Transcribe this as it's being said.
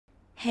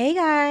Hey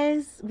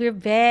guys, we're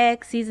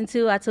back. Season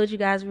 2. I told you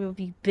guys we will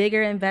be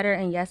bigger and better,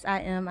 and yes, I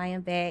am. I am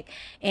back,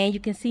 and you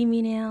can see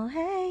me now.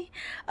 Hey,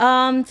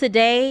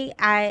 today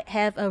I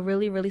have a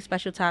really, really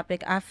special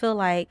topic. I feel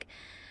like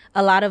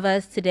a lot of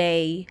us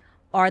today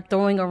are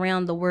throwing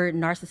around the word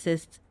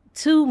narcissist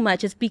too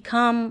much. It's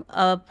become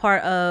a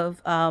part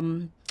of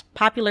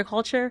popular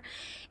culture.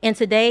 And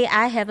today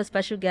I have a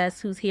special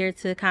guest who's here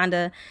to kind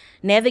of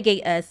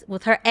navigate us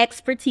with her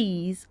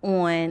expertise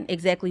on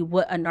exactly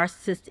what a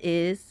narcissist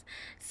is.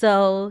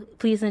 So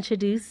please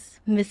introduce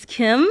Miss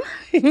Kim.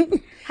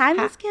 Hi, Hi.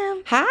 Miss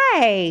Kim.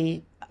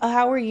 Hi.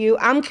 How are you?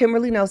 I'm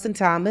Kimberly Nelson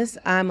Thomas.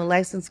 I'm a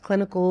licensed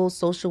clinical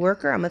social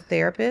worker. I'm a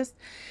therapist,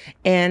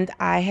 and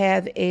I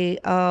have a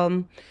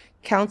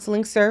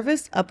counseling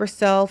service, upper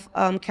self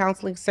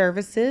counseling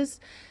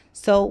services.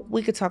 So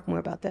we could talk more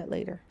about that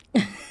later.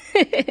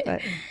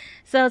 But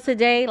So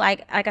today,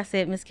 like I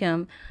said, Miss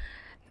Kim,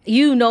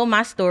 you know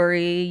my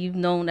story. You've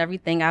known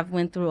everything I've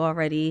went through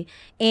already.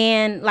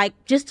 And like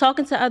just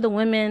talking to other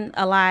women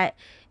a lot,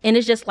 and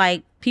it's just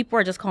like people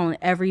are just calling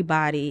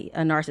everybody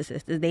a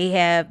narcissist. They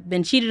have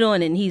been cheated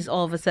on and he's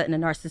all of a sudden a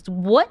narcissist.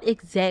 What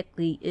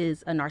exactly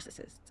is a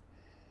narcissist?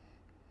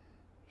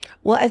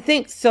 well, I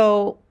think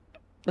so.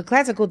 The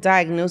classical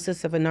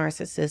diagnosis of a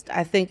narcissist,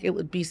 I think it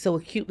would be so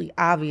acutely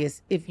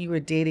obvious if you were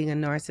dating a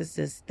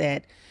narcissist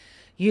that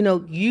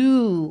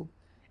you,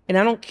 and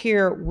I don't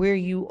care where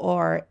you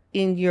are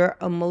in your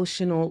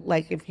emotional,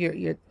 like if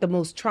you're the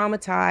most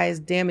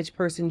traumatized, damaged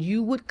person,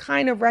 you would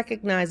kind of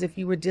recognize if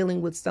you were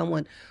dealing with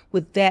someone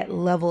with that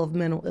level of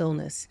mental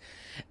illness.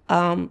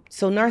 So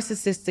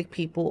narcissistic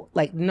people,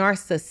 like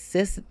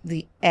narcissist,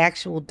 the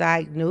actual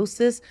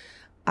diagnosis,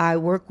 I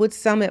work with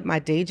some at my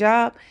day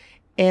job,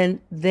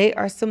 and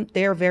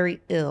they're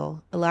very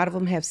ill. A lot of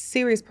them have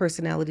serious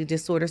personality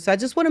disorder. So I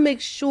just want to make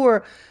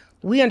sure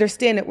we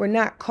understand that we're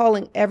not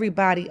calling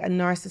everybody a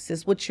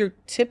narcissist. What you're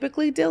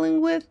typically dealing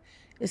with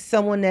is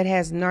someone that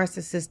has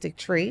narcissistic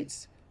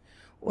traits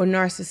or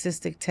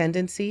narcissistic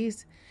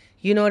tendencies.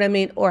 You know what I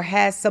mean? Or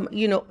has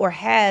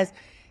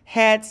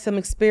had some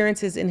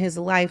experiences in his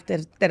life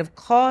that have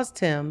caused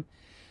him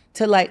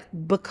to like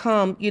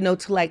become,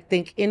 to like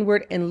think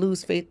inward and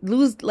lose faith,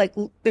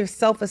 their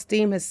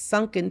self-esteem has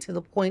sunken to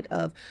the point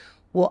of,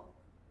 well,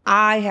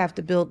 I have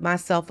to build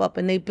myself up.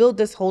 And they build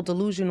this whole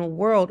delusional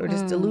world or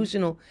this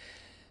delusional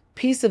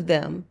piece of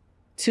them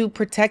to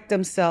protect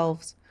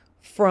themselves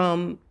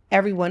from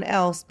everyone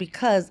else,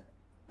 because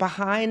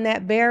behind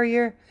that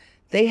barrier,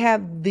 they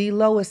have the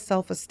lowest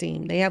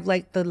self-esteem. They have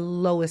like the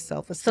lowest So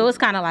self-esteem. it's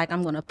kind of like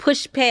I'm going to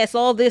push past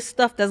all this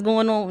stuff that's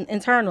going on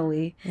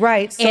internally,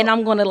 Right. and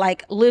I'm going to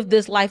like live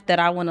this life that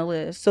I want to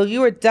live. So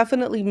you are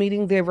definitely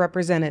meeting their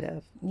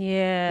representative. You're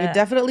Yeah.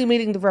 definitely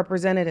meeting the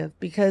representative,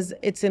 because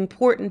it's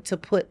important to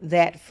put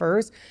that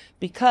first,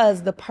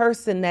 because the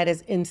person that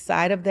is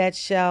inside of that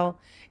shell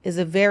is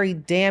a very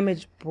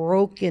damaged,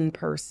 broken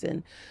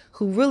person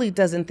who really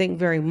doesn't think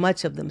very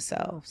much of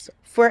themselves.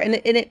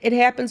 And it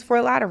happens for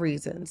a lot of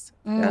reasons.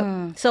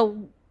 Yep.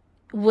 So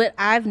what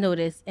I've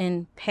noticed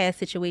in past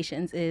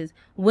situations is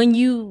when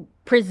you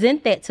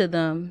present that to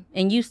them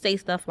and you say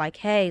stuff like,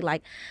 hey,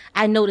 like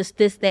I noticed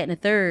this, that, and the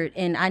third,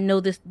 and I know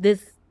this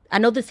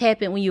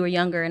happened when you were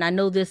younger, and I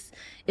know this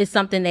is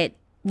something that,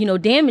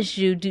 damaged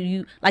you. Do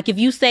you, like, if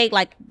you say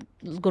like,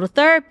 go to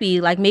therapy,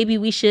 like maybe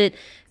we should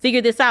figure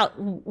this out.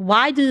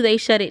 Why do they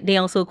shut it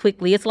down so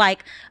quickly? It's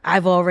like,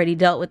 I've already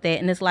dealt with that.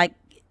 And it's like,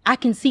 I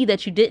can see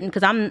that you didn't,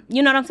 because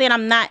you know what I'm saying?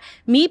 I'm not,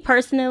 me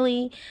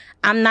personally,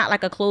 I'm not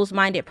like a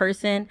closed-minded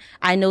person.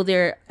 I know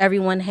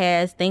everyone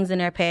has things in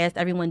their past.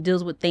 Everyone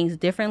deals with things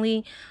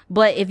differently.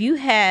 But if you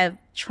have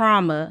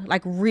trauma,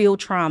 like real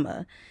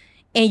trauma,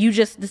 and you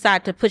just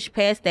decide to push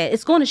past that,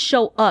 it's going to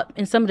show up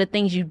in some of the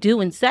things you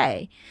do and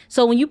say.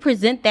 So when you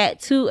present that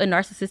to a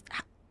narcissist,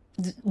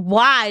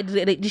 why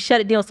do they just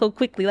shut it down so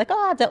quickly? Like,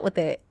 oh, I dealt with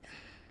that.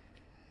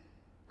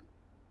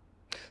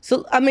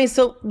 So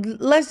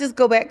let's just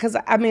go back, because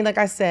like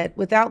I said,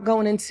 without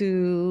going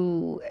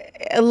into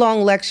a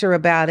long lecture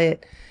about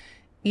it,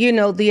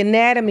 the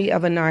anatomy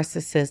of a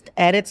narcissist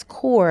at its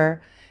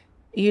core,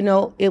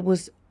 it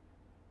was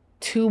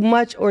too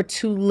much or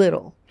too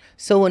little.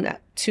 So when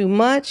too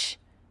much,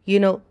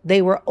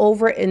 they were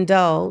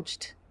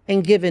overindulged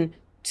and given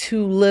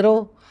too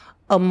little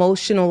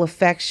emotional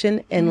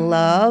affection and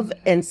love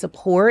and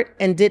support,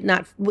 and did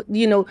not,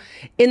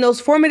 in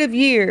those formative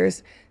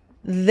years,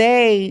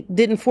 they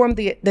didn't form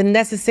the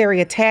necessary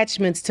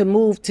attachments to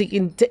move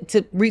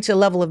to reach a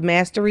level of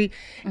mastery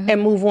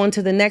and move on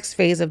to the next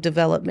phase of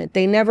development.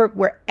 They never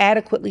were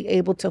adequately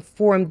able to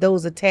form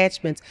those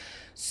attachments.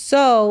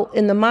 So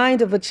in the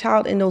mind of a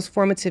child in those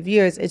formative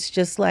years, it's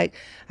just like,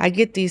 I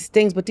get these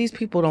things, but these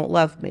people don't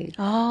love me.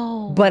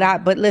 Oh.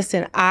 But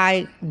listen,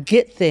 I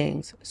get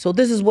things. So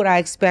this is what I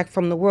expect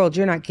from the world.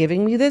 You're not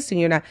giving me this, and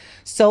you're not.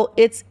 So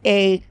it's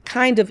a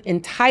kind of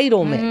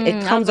entitlement.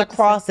 It comes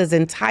across as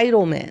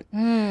entitlement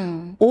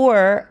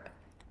or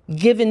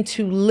given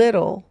too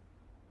little,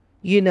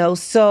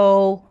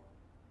 So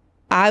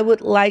I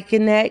would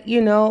liken that,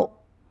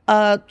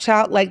 a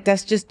child like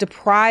that's just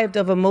deprived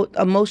of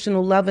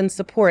emotional love and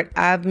support.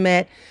 I've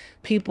met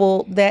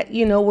people that,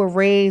 were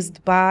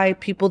raised by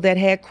people that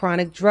had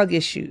chronic drug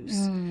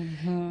issues,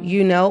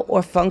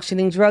 or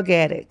functioning drug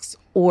addicts,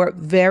 or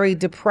very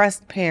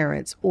depressed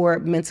parents, or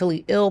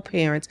mentally ill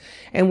parents,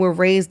 and were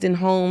raised in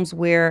homes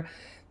where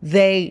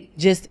they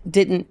just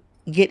didn't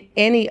get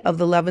any of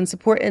the love and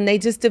support, and they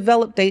just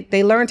developed,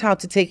 they learned how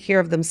to take care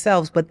of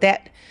themselves, but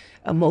that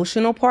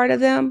emotional part of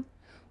them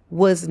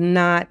was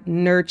not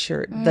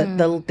nurtured.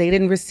 They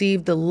didn't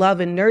receive the love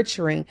and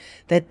nurturing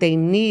that they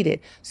needed.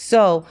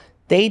 So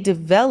they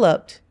grew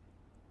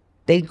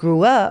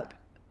up,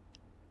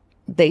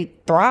 they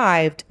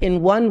thrived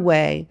in one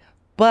way,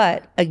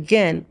 but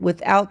again,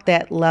 without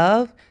that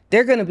love,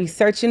 they're going to be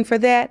searching for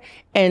that.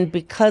 And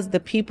because the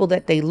people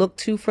that they look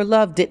to for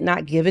love did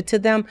not give it to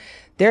them,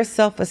 their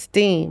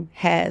self-esteem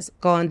has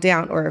gone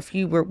down. Or if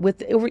you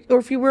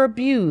were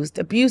abused,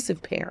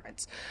 abusive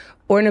parents,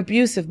 or an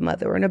abusive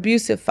mother, or an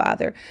abusive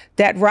father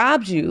that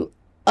robbed you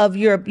of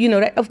your,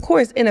 that, of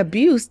course, in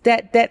abuse,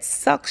 that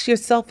sucks your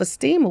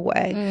self-esteem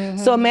away.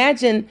 So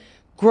imagine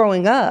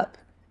growing up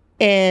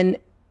and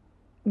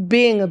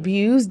being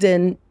abused,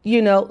 and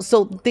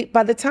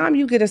by the time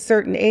you get a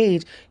certain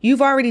age,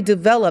 you've already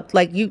developed,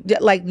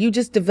 you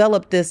just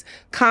developed this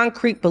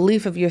concrete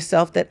belief of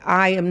yourself that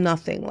I am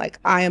nothing, like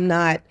I am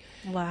not,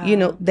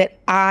 that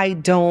I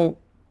don't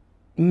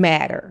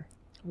matter.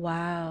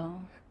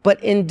 Wow.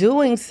 But in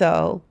doing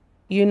so,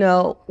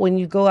 when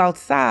you go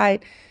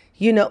outside,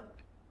 you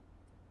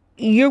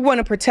want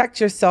to protect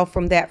yourself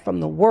from that,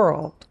 from the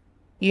world.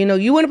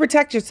 You want to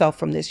protect yourself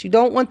from this. You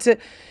don't want to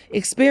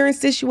experience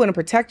this. You want to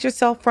protect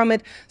yourself from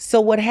it. So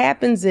what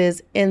happens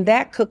is, in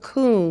that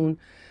cocoon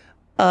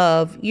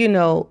of,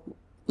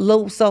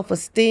 low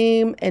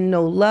self-esteem and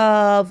no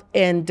love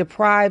and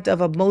deprived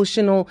of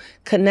emotional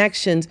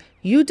connections,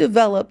 you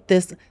develop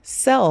this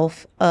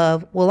self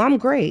of, well, I'm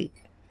great.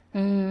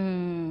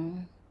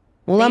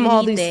 Well, I'm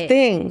all these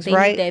things,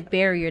 right? They need that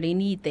barrier. They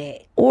need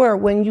that. Or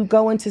when you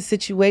go into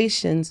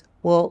situations,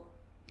 well,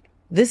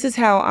 this is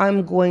how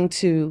I'm going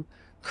to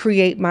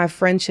create my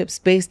friendships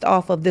based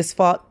off of this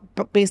false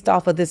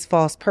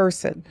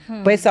person,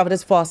 based off of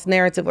this false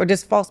narrative, or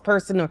this false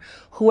person, or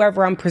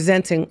whoever I'm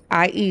presenting,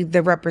 i.e.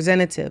 the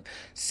representative.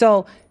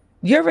 So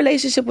your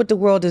relationship with the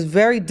world is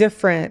very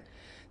different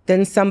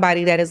than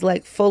somebody that is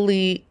like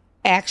fully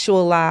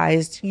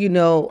actualized,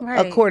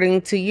 right,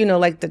 according to,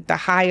 like the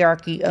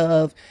hierarchy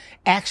of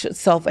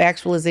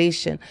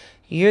self-actualization.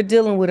 You're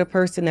dealing with a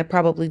person that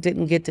probably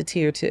didn't get to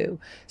tier 2.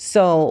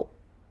 So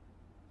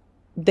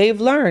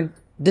they've learned,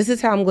 this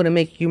is how I'm going to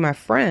make you my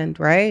friend,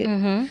 right?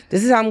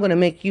 This is how I'm going to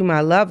make you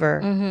my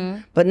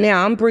lover. But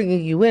now I'm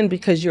bringing you in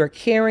because you're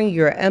caring,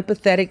 you're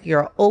empathetic,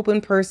 you're an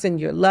open person,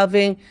 you're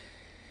loving.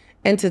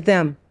 And to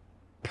them,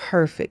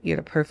 perfect. You're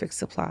the perfect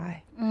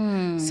supply.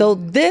 So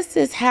this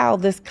is how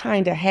this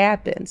kind of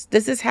happens.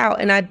 This is how,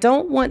 and I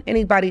don't want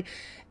anybody,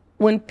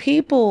 when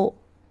people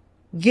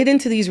get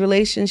into these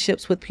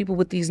relationships with people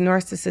with these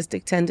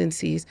narcissistic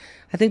tendencies,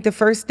 I think the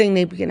first thing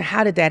they begin,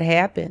 how did that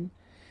happen?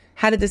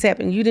 How did this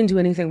happen? You didn't do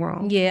anything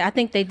wrong. Yeah, I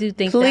think they do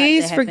think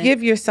Please that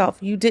forgive yourself.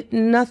 You did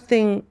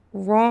nothing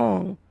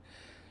wrong.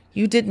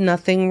 You did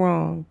nothing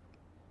wrong.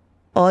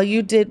 All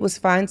you did was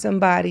find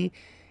somebody,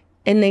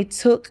 and they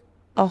took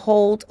a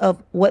hold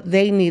of what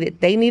they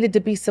needed. They needed to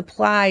be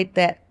supplied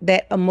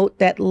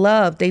that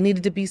love. They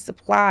needed to be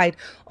supplied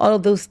all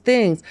of those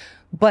things.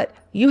 But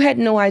you had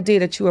no idea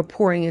that you were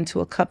pouring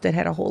into a cup that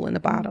had a hole in the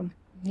bottom.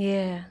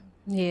 Yeah,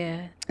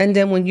 yeah. And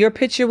then when your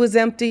pitcher was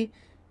empty,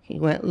 he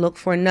went look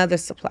for another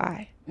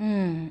supply.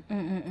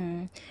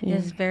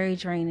 It's very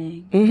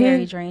draining.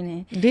 Very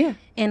draining. Yeah.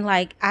 And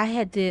I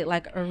had did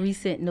a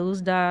recent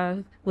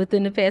nosedive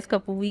within the past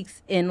couple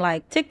weeks in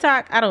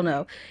TikTok. I don't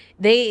know.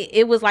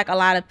 It was a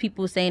lot of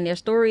people saying their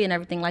story and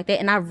everything like that.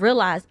 And I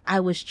realized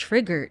I was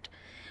triggered,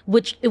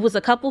 which it was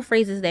a couple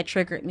phrases that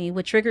triggered me.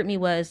 What triggered me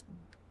was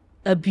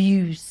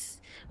abuse.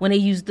 When they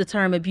used the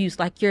term abuse,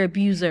 your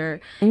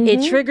abuser.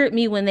 It triggered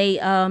me when they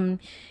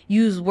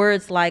use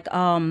words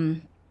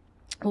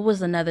what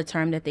was another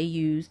term that they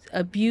used?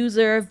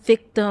 Abuser,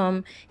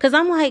 victim. Because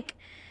I'm I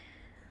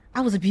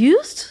was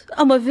abused?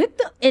 I'm a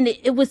victim? And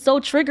it was so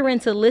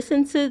triggering to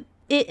listen to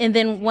it. And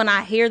then when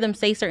I hear them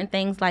say certain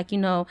things they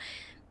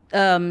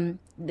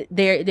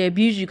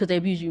abuse you because they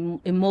abuse you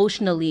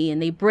emotionally,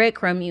 and they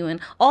breadcrumb you, and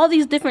all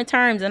these different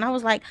terms. And I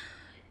was like,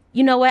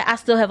 you know what? I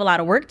still have a lot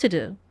of work to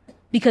do,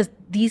 because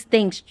these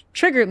things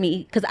triggered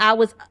me, because I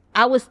was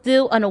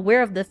still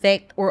unaware of the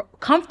fact, or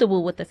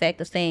comfortable with the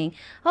fact of saying,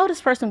 oh,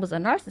 this person was a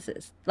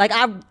narcissist.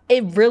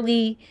 It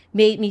really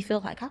made me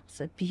feel like I was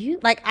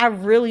abused. I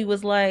really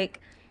was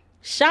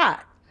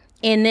shocked.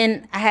 And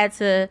then I had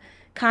to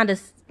kind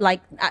of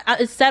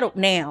it's settled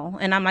now.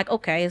 And I'm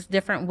okay, it's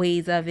different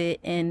ways of it.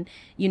 And,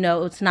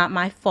 it's not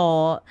my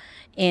fault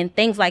and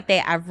things like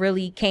that. I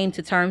really came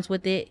to terms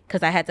with it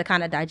because I had to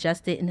kind of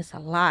digest it. And it's a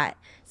lot.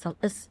 So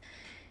it's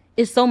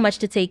so much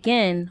to take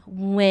in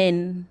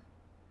when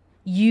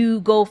you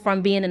go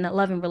from being in a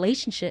loving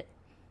relationship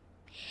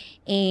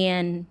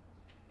and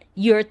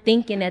you're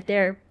thinking that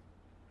they're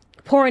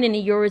pouring into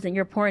yours and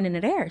you're pouring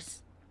into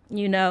theirs,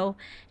 you know?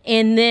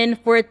 And then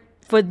for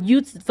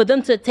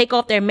them to take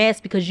off their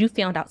mask because you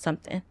found out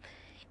something.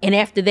 And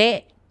after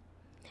that,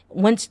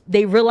 once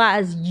they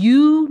realize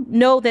you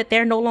know that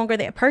they're no longer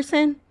that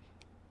person,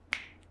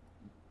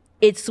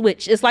 it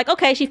switched. It's like,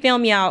 okay, she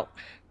found me out.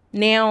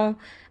 Now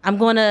I'm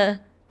going to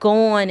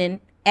go on and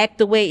act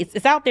the way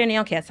it's out there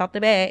now. Cat's out the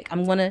bag.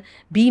 I'm going to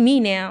be me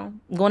now.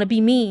 I'm going to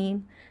be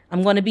mean.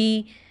 I'm going to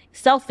be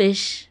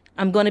selfish.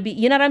 I'm going to be,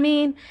 you know what I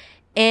mean?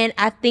 And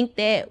I think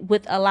that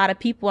with a lot of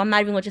people, I'm not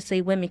even going to just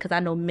say women because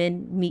I know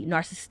men meet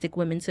narcissistic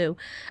women too.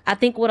 I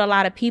think with a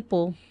lot of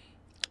people,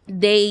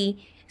 they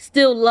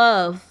still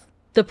love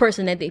the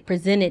person that they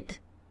presented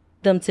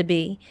them to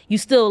be. You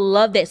still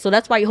love that. So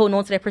that's why you're holding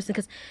on to that person,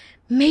 because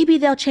maybe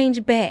they'll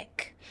change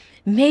back.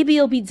 Maybe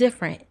it'll be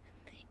different.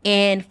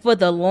 And for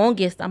the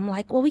longest, I'm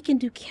like, well, we can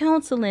do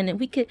counseling and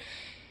we could.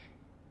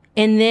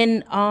 And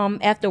then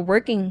after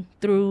working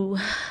through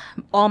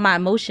all my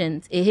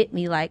emotions, it hit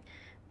me like,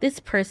 this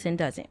person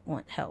doesn't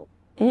want help.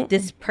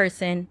 This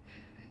person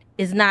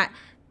is not,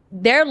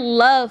 their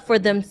love for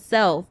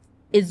themselves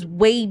is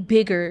way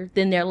bigger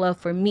than their love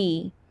for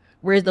me.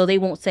 Whereas though they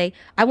won't say,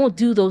 I won't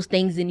do those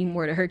things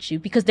anymore to hurt you,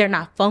 because they're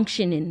not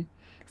functioning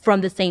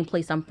from the same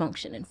place I'm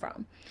functioning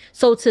from.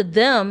 So to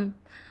them,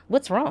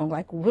 what's wrong?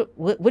 Like,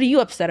 what are you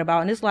upset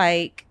about? And it's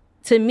like,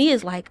 to me,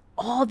 it's like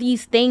all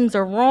these things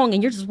are wrong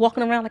and you're just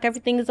walking around like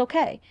everything is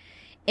okay.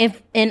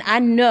 And I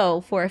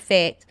know for a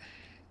fact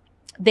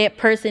that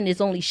person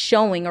is only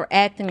showing or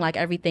acting like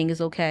everything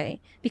is okay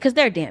because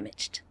they're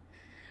damaged.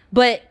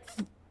 But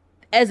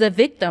as a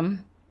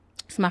victim,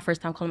 it's my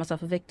first time calling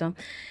myself a victim.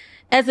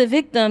 As a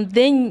victim,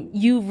 then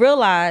you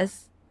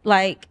realize,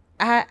 like,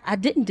 I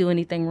didn't do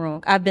anything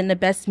wrong. I've been the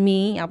best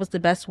me. I was the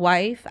best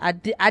wife.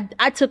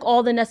 I took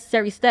all the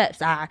necessary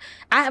steps. I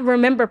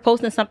remember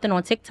posting something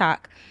on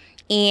TikTok,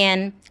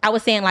 and I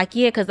was saying, like,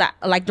 yeah, because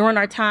like during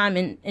our time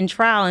in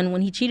trial and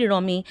when he cheated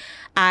on me,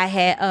 I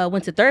had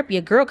went to therapy.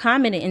 A girl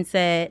commented and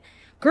said,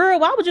 girl,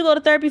 why would you go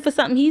to therapy for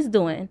something he's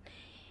doing?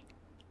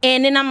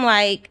 And then I'm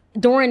like,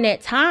 during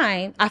that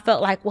time, I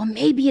felt like, well,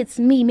 maybe it's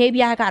me.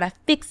 Maybe I got to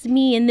fix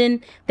me. And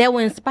then that will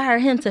inspire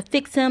him to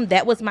fix him.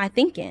 That was my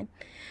thinking.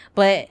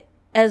 But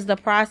as the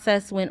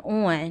process went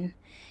on,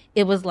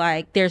 it was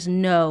like,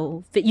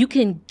 you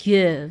can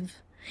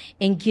give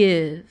and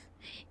give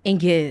and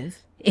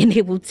give, and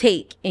it will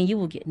take, and you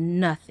will get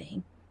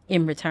nothing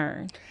in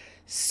return.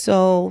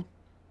 So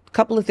a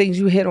couple of things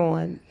you hit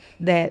on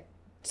that.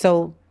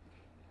 So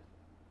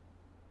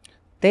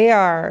they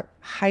are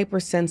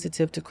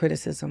hypersensitive to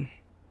criticism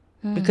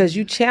because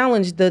you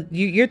challenge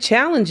you're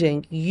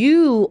challenging.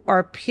 You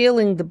are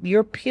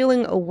you're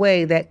peeling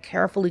away that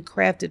carefully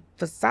crafted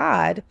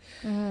facade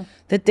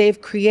that they've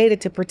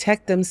created to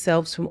protect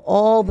themselves from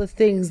all the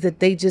things that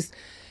they just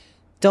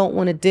don't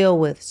want to deal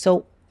with.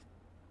 So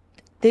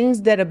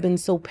things that have been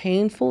so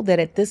painful that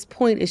at this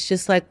point it's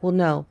just like, well,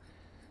 no,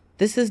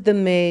 this is the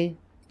me.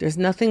 There's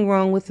nothing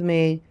wrong with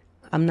me.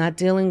 I'm not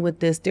dealing with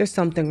this. There's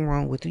something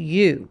wrong with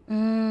you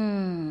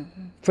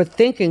for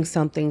thinking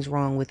something's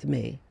wrong with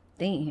me.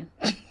 Damn.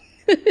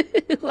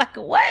 Like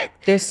what?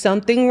 There's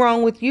something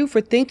wrong with you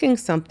for thinking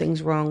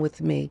something's wrong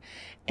with me.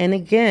 And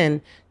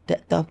again,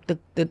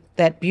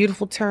 that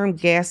beautiful term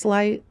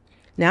gaslight.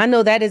 Now, I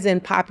know that is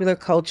in popular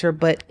culture,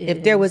 but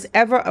if there was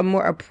ever a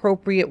more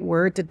appropriate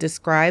word to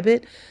describe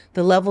it,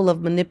 the level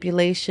of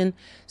manipulation.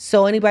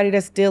 So anybody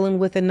that's dealing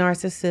with a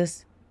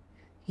narcissist,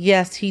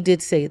 yes, he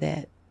did say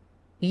that.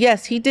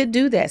 Yes, he did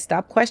do that.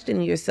 Stop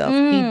questioning yourself.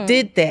 He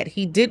did that.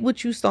 He did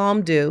what you saw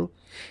him do.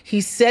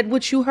 He said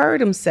what you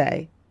heard him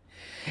say.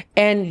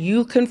 And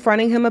you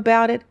confronting him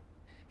about it,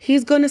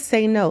 he's going to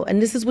say no.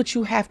 And this is what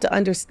you have to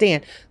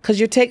understand, because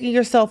you're taking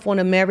yourself on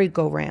a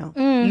merry-go-round.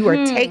 You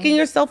are taking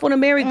yourself on a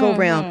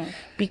merry-go-round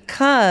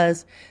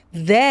because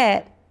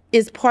that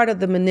is part of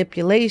the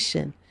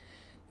manipulation.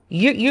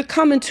 You're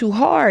coming too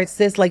hard,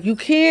 sis. Like, you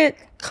can't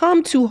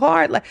come too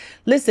hard. Like,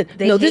 listen,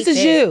 this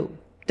is you.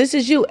 This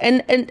is you.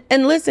 And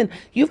listen,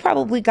 you've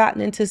probably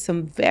gotten into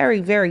some very,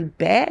 very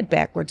bad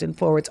backwards and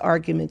forwards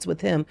arguments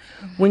with him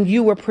when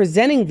you were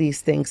presenting these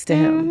things to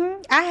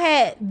him. I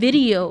had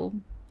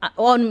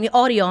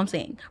audio, I'm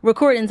saying,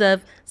 recordings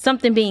of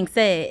something being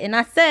said. And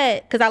I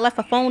said, because I left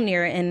a phone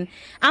there, and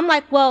I'm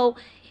like, well,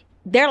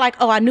 they're like,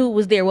 oh, I knew it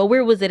was there. Well,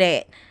 where was it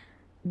at?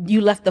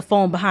 You left the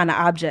phone behind the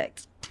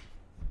object.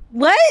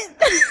 What?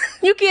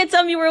 You can't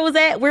tell me where it was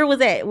at. Where was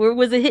it? Where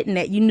was it hitting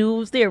at? You knew it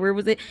was there. Where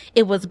was it?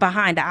 It was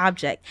behind the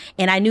object.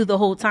 And I knew the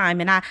whole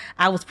time. And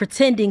I was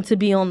pretending to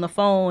be on the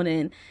phone.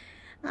 And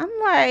I'm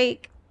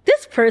like,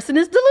 this person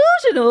is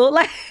delusional.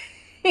 Like,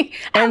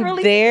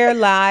 there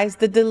lies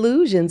the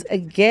delusions.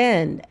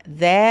 Again,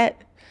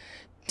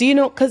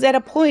 because at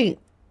a point,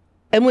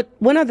 and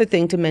one other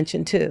thing to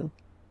mention too,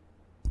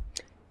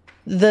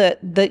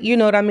 the you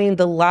know what I mean,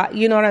 the lie,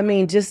 you know what I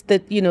mean, just the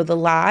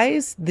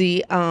lies,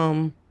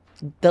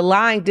 the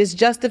lying, this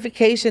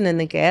justification and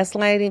the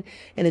gaslighting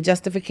and the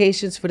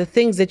justifications for the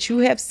things that you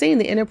have seen,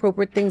 the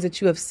inappropriate things that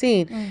you have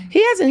seen. He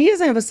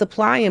doesn't have a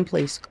supply in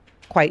place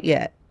quite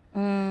yet.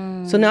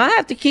 So now I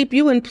have to keep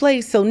you in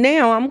place. So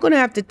now I'm gonna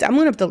have to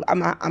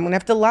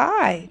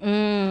lie.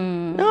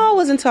 No, I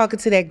wasn't talking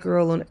to that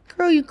girl.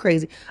 Girl, you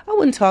crazy. I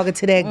wasn't talking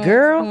to that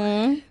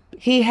girl.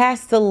 He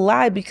has to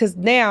lie, because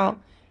now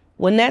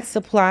when that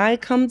supply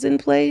comes in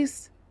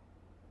place,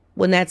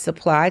 and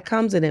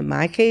in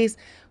my case,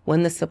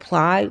 when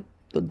the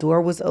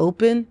door was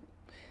open,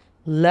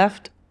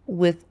 left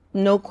with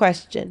no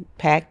question,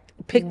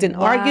 picked an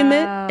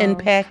argument and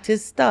packed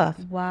his stuff.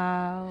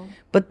 Wow.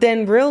 But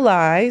then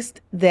realized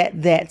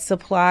that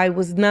supply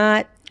was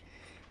not,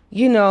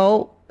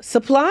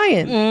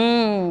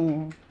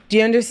 supplying. Do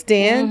you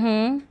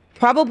understand?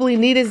 Probably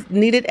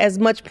needed as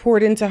much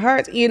poured into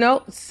her,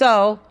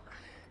 So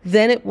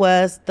then it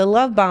was the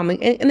love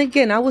bombing. And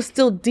again, I was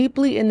still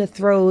deeply in the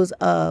throes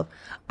of,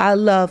 I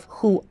love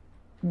who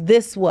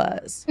this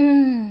was.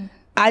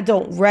 I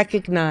don't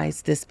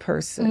recognize this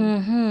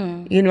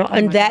person,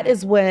 and that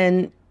is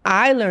when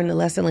I learned the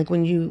lesson, like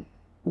when you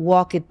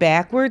walk it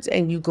backwards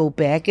and you go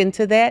back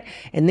into that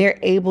and they're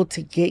able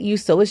to get you.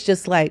 So it's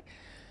just like,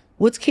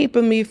 what's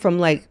keeping me from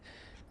like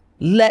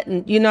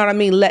letting the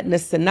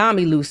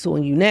tsunami loose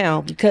on you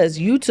now, because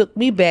you took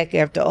me back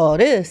after all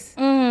this.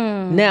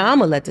 Now I'm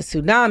gonna let the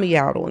tsunami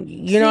out on you.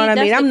 You know what I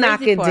mean? I'm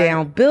knocking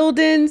down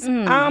buildings.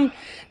 I'm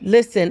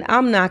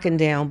knocking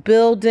down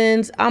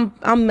buildings.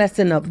 I'm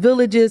messing up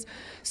villages.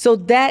 So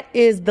that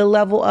is the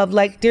level of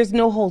like, there's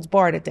no holds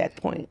barred at that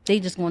point. They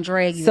just gonna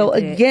drag you. So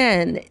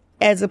again,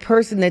 as a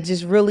person that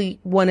just really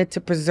wanted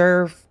to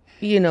preserve,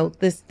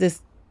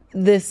 this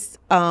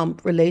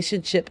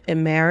relationship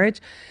and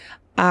marriage,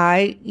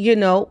 I,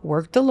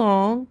 worked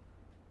along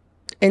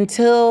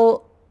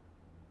until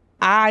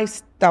I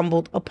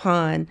stumbled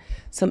upon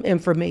some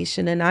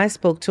information and I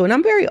spoke to, and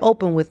I'm very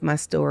open with my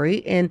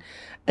story. And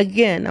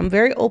again, I'm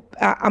very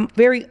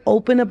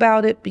open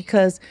about it,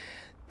 because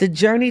the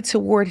journey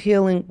toward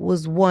healing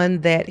was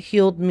one that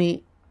healed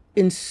me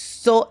in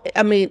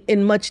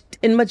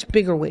much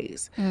bigger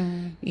ways.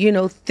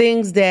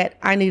 Things that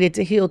I needed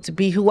to heal to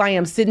be who I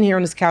am sitting here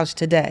on this couch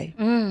today.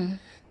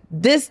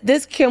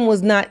 This Kim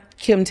was not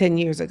Kim 10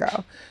 years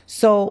ago.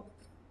 So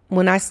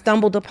when I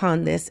stumbled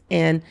upon this,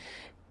 and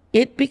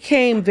it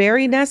became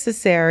very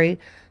necessary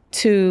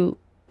to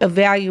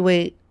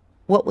evaluate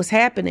what was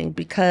happening,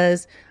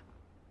 because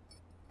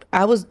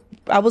I was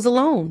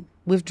alone,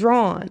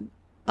 withdrawn,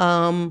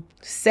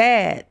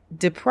 sad,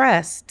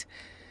 depressed.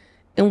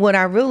 And what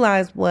I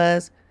realized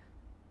was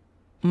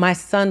my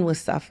son was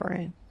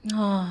suffering.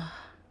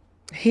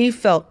 He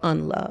felt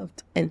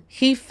unloved, and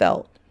he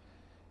felt,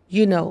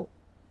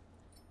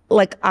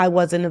 like I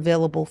wasn't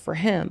available for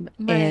him.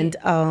 Right. And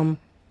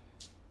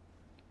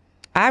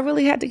I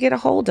really had to get a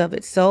hold of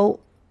it.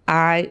 So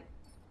I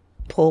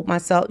pulled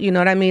myself,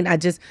 I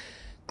just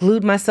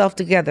glued myself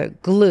together.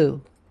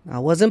 Glue. I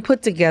wasn't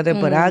put together,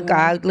 but I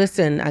got,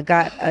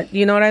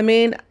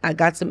 I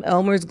got some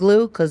Elmer's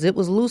glue, because it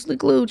was loosely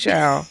glued,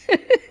 child.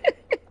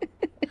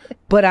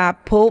 But I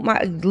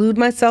glued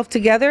myself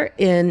together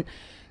and,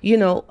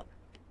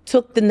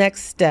 took the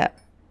next step,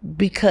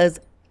 because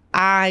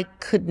I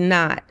could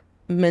not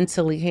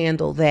mentally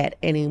handle that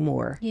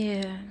anymore.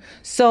 Yeah.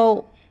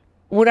 So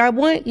what I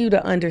want you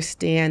to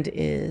understand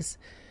is,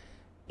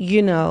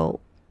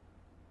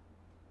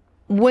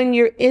 when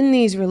you're in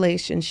these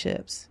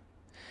relationships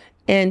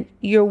and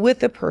you're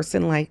with a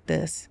person like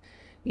this,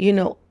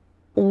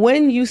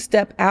 when you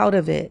step out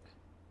of it,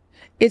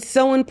 it's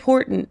so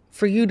important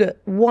for you to,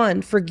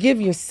 one, forgive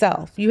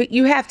yourself.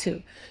 You have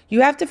to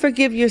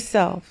forgive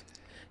yourself.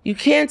 You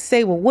can't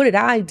say, well, what did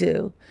I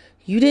do?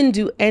 You didn't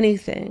do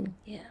anything.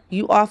 Yeah.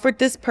 You offered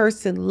this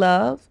person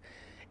love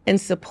and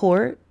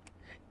support.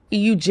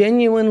 You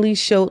genuinely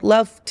showed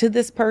love to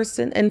this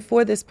person and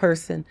for this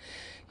person.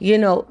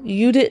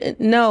 You didn't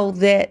know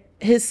that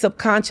his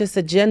subconscious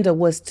agenda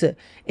was to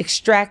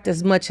extract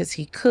as much as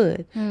he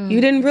could.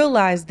 You didn't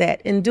realize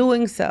that in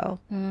doing so,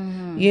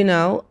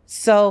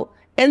 so,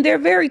 and they're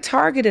very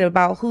targeted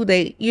about who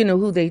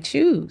they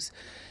choose.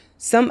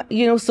 So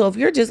if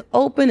you're just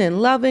open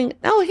and loving,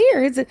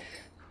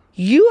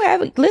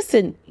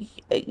 listen,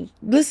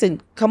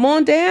 come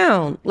on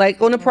down.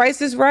 Like on The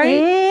Price is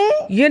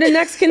Right, you're the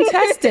next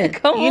contestant.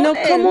 Come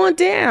on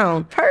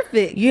down.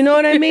 Perfect. You know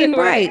what I mean?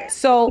 Right.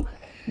 So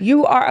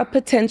you are a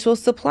potential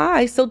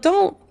supply.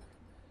 So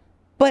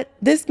but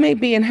this may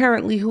be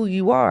inherently who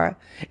you are,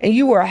 and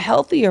you are a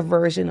healthier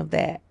version of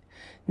that.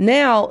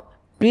 Now,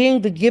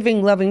 being the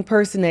giving, loving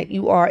person that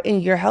you are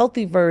in your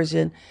healthy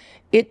version,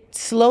 it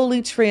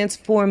slowly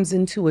transforms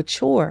into a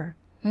chore.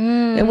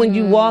 And when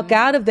you walk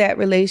out of that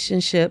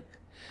relationship,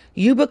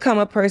 you become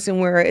a person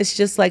where it's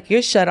just like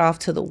you're shut off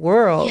to the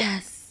world.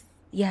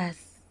 Yes.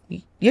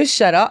 You're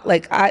shut off.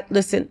 Like, I ain't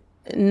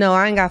got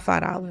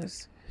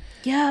 $5.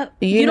 Yeah.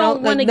 You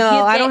don't want to give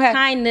that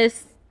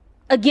kindness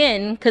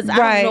again, because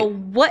I don't know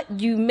what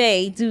you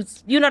may do.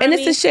 You know what I mean?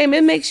 And it's a shame.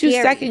 It makes you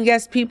second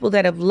guess people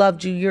that have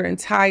loved you your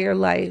entire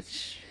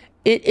life.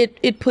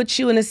 It puts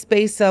you in a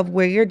space of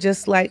where you're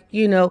just like,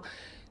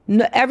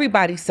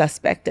 everybody's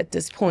suspect at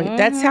this point.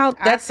 That's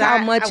how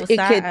much it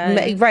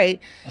could, right?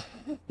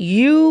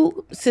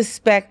 You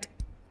suspect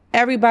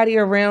everybody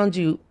around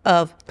you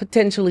of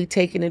potentially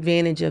taking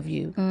advantage of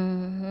you.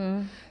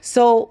 Mm-hmm.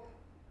 So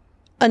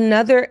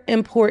another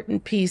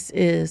important piece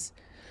is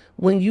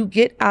when you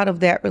get out of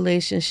that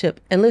relationship,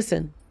 and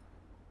listen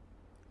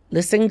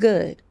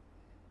good,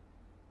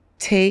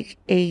 take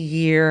a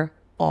year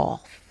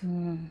off.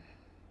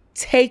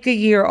 Take a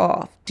year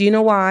off. Do you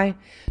know why?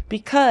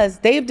 Because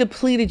they've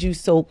depleted you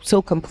so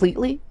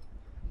completely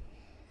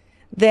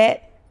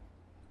that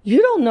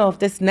you don't know if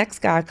this next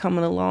guy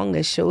coming along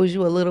that shows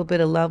you a little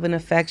bit of love and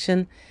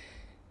affection,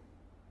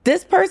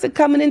 this person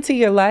coming into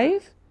your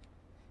life,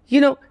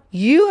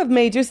 you have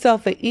made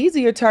yourself an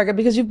easier target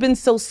because you've been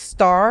so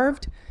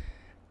starved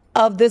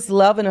of this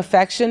love and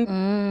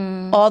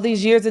affection all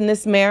these years in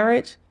this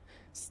marriage.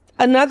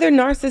 Another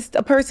narcissist,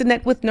 a person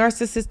that with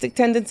narcissistic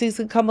tendencies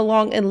could come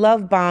along and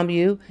love bomb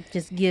you.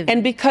 Just give.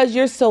 And because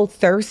you're so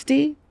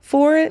thirsty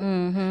for it,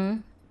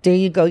 there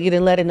you go. You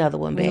didn't let another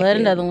one back. You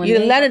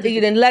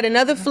didn't let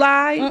another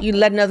fly. You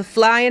let another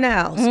fly in the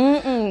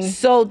house.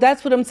 So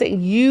that's what I'm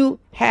saying. You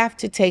have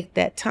to take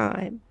that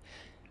time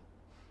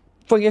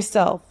for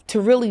yourself to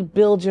really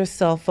build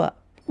yourself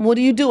up. What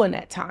do you do in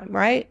that time,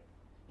 right?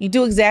 You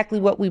do exactly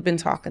what we've been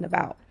talking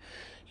about.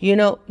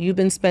 You've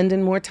been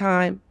spending more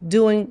time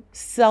doing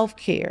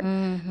self-care.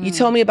 You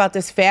told me about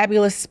this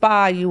fabulous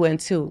spa you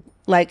went to.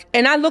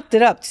 And I looked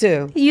it up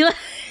too.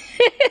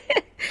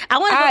 I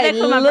want to go back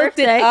for my birthday. I looked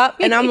it up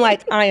and I'm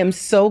like, I am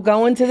so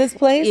going to this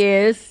place.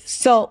 Yes.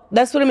 So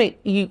that's what I mean.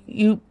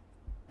 You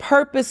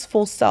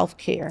purposeful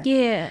self-care.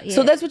 Yeah.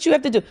 So that's what you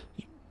have to do.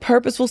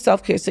 Purposeful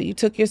self-care. So you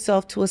took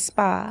yourself to a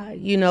spa.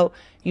 You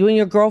and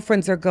your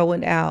girlfriends are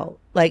going out.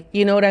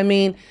 You know what I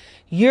mean?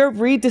 You're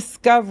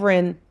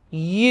rediscovering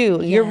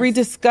you. Yes. You're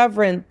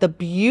rediscovering the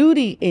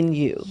beauty in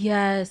you.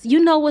 Yes.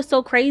 You know what's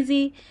so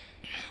crazy?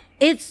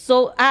 It's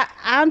so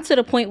I'm to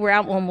the point where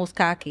I'm almost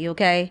cocky,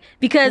 okay?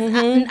 Because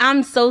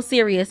I'm so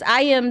serious.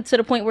 I am to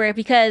the point where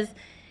because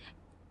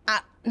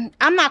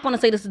I'm not going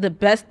to say this is the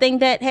best thing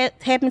that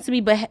happened to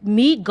me, but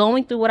me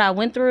going through what I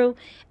went through,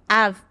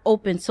 I've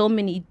opened so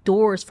many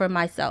doors for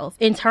myself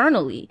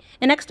internally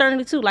and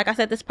externally too. Like I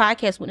said, this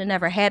podcast would have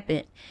never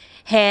happened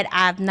had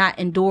I not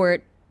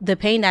endured the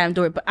pain that I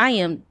endured. But I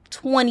am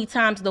 20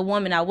 times the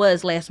woman I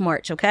was last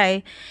March,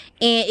 okay?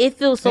 And it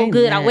feels so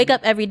good. I wake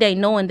up every day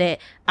knowing that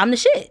I'm the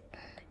shit.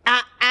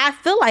 I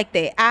feel like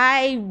that.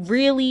 I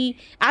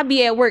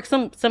be at work.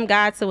 Some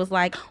guy was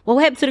like, well,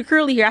 what happened to the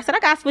curly hair? I said, I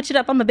gotta switch it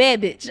up. I'm a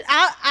bad bitch.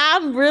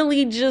 I'm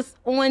really just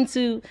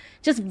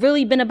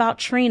really been about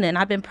Trina, and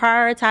I've been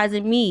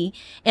prioritizing me.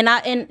 And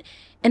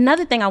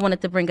another thing I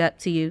wanted to bring up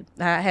to you,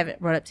 I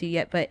haven't brought up to you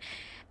yet, but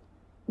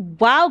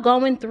while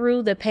going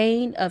through the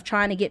pain of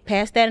trying to get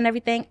past that and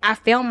everything, I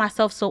found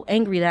myself so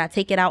angry that I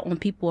take it out on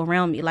people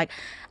around me.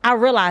 I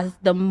realized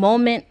the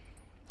moment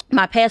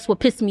my past would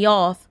piss me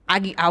off,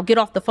 I'll get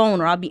off the phone,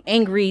 or I'll be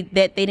angry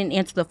that they didn't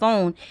answer the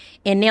phone.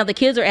 And now the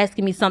kids are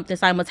asking me something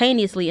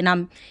simultaneously, and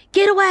I'm,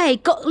 get away,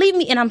 go, leave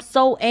me. And I'm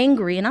so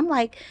angry. And I'm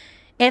like,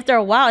 after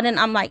a while, then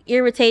I'm like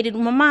irritated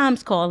when my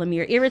mom's calling me,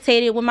 or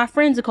irritated when my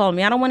friends are calling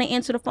me. I don't want to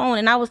answer the phone.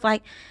 And I was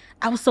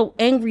so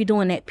angry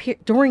during that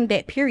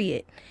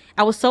period.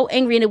 I was so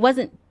angry, and it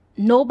wasn't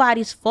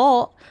nobody's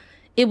fault.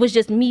 It was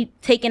just me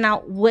taking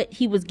out what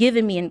he was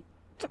giving me and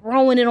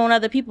throwing it on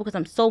other people because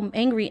I'm so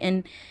angry.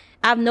 And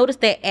I've noticed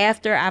that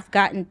after I've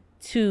gotten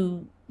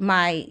to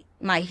my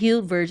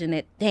healed version,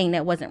 that dang,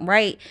 that wasn't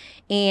right.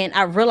 And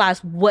I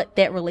realized what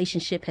that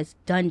relationship has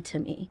done to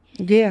me.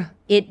 Yeah.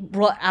 It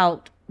brought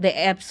out the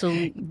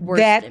absolute worst.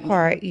 That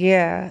part,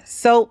 yeah.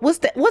 So what's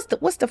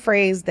the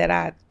phrase that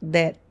I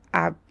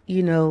I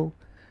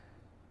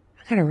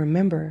gotta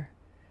remember.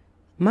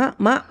 My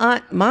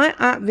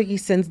aunt Vicky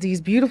sends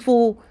these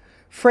beautiful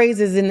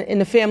phrases in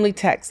the family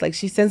text.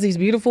 She sends these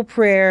beautiful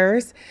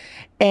prayers,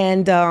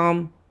 and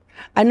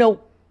I know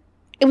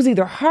it was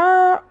either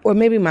her or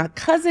maybe my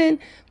cousin,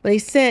 but they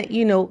sent,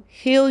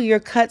 heal your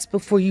cuts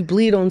before you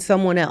bleed on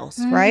someone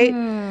else, right?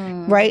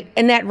 Right?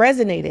 And that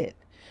resonated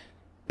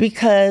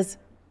because,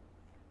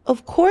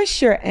 of course,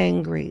 you're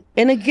angry.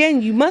 And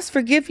again, you must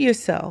forgive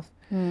yourself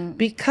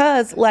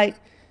because,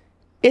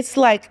 it's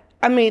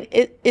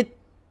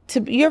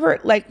you ever,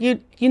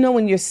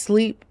 when you're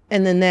asleep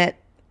and then that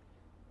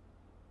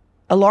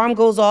alarm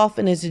goes off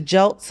and it's a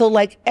jolt. So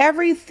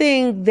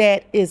everything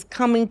that is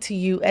coming to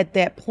you at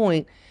that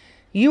point,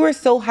 you are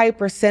so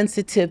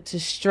hypersensitive to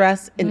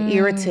stress and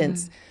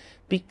irritants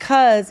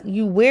because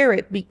you wear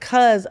it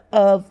because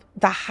of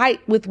the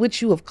height with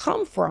which you have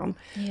come from.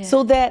 Yeah.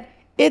 So that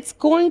it's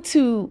going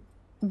to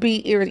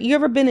be irritating. You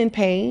ever been in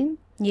pain?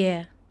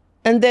 Yeah.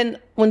 And then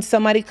when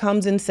somebody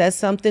comes and says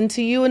something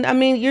to you,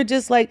 and you're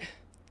just like,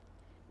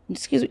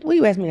 excuse me, what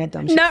you asking me that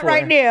dumb shit not for?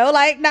 Right now.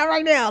 Not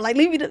right now. Leave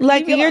me you're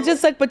alone.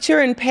 just but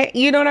you're in pain.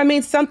 You know what I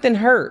mean? Something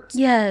hurts.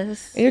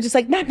 Yes. And you're just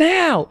not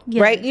now.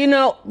 Yes. Right?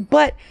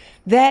 But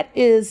that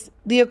is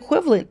the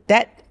equivalent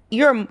that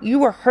you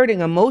were hurting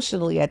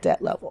emotionally at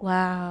that level.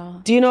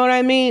 Wow. Do you know what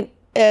I mean?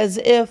 As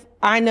if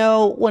I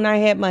know when I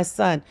had my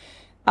son,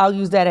 I'll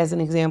use that as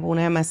an example. When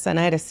I had my son,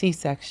 I had a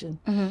C-section.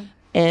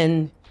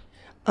 And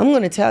I'm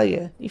going to tell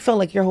you, you felt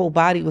like your whole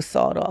body was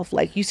sawed off.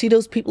 Like you see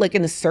those people like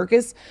in the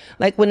circus,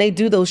 like when they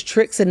do those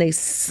tricks and they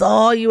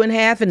saw you in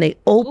half and they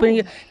open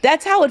you.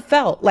 That's how it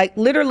felt. Like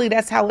literally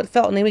that's how it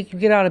felt. And they make you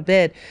get out of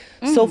bed.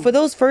 So for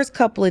those first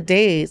couple of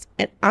days,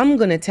 and I'm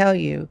going to tell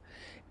you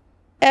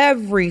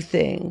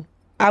everything,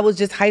 I was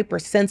just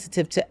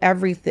hypersensitive to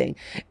everything.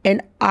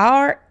 And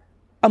our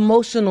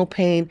emotional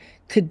pain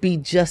could be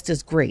just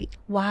as great.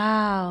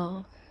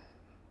 Wow.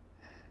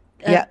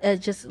 Yeah.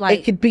 Just like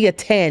it could be a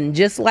 10,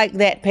 just like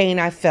that pain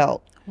I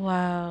felt.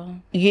 wow.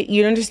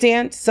 You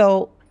understand?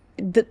 So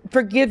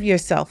forgive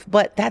yourself.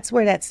 But that's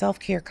where that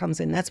self-care comes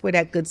in. That's where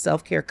that good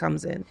self-care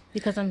comes in.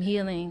 Because I'm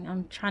healing.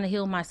 I'm trying to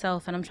heal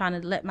myself, and I'm trying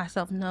to let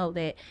myself know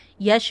that,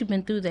 yes, you've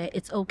been through that.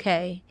 It's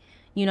okay.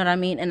 You know what I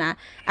mean? And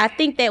I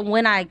think that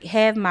when I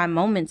have my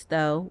moments,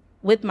 though,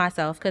 with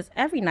myself, because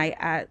every night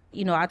I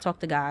talk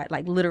to God,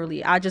 like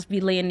literally, I'll just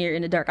be laying there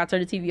in the dark. I'll turn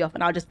the TV off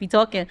and I'll just be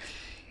talking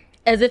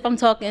as if I'm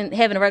talking,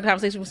 having a regular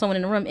conversation with someone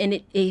in the room.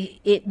 And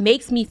it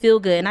makes me feel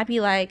good. And I be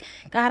like,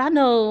 God, I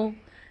know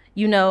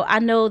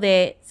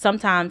that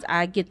sometimes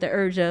I get the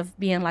urge of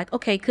being like,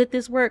 okay, could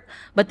this work?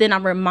 But then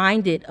I'm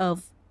reminded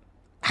of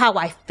how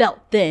I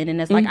felt then.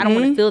 And it's like, I don't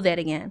want to feel that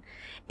again.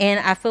 And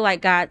I feel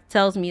like God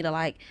tells me to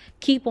like,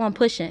 keep on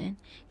pushing,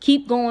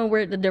 keep going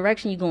where the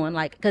direction you're going.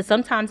 Like, cause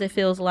sometimes it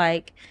feels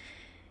like,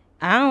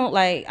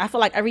 I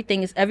feel like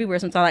everything is everywhere.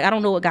 Sometimes like, I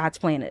don't know what God's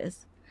plan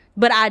is,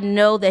 but I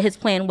know that his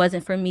plan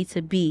wasn't for me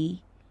to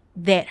be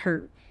that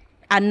hurt.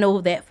 I know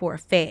that for a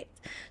fact.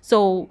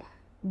 So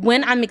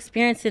when I'm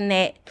experiencing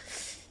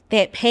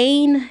that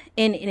pain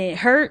and it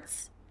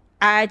hurts,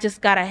 I just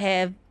gotta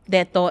have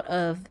that thought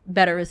of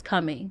better is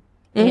coming.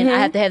 And I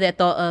have to have that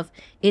thought of,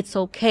 it's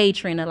okay,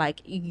 Trina. Like,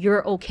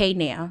 you're okay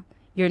now.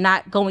 You're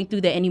not going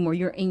through that anymore.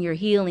 You're in your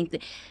healing.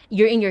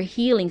 You're in your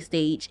healing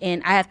stage.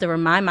 And I have to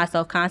remind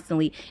myself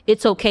constantly,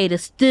 it's okay to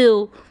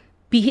still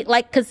be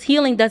like, because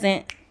healing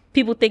doesn't,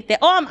 people think that,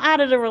 oh, I'm out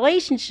of the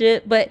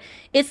relationship. But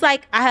it's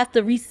like, I have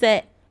to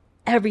reset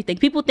everything.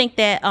 People think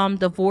that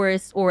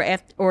divorce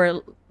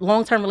or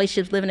long-term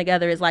relationships living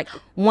together is like,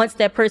 once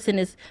that person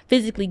is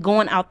physically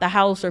going out the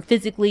house or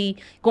physically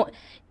going,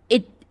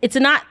 it's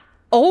not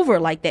over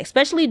like that,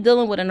 especially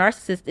dealing with a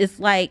narcissist. It's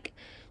like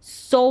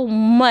so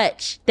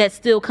much that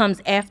still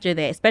comes after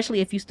that, especially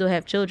if you still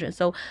have children.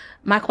 So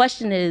my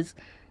question is,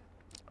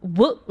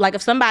 what, like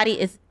if somebody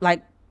is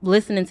like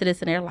listening to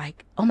this and they're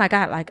like, oh my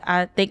God, like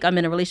I think I'm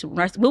in a relationship with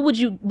a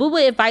narcissist,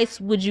 what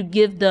advice would you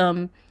give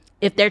them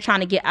if they're trying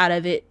to get out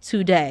of it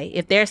today?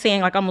 If they're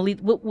saying like, I'm gonna leave,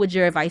 what would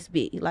your advice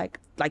be? Like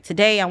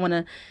today I want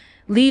to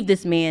leave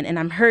this man and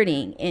I'm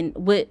hurting, and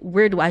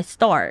where do I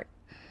start?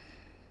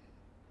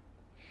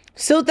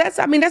 So that's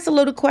a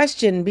loaded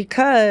question,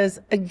 because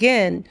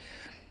again,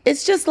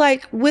 it's just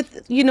like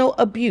with,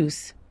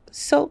 abuse.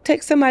 So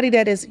take somebody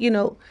that is,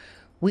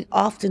 we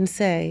often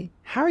say,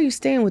 how are you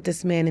staying with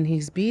this man and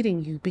he's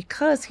beating you?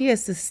 Because he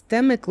has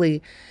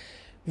systemically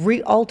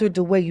re-altered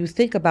the way you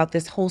think about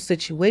this whole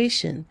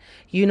situation.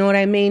 You know what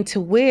I mean?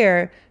 To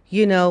where,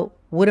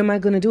 what am I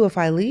going to do if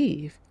I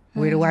leave?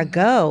 Where do I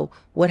go?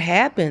 What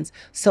happens?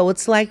 So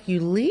it's like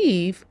you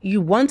leave, you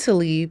want to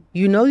leave,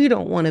 you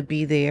don't want to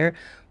be there.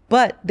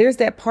 But there's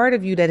that part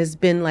of you that has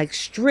been like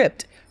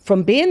stripped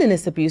from being in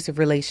this abusive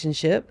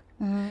relationship.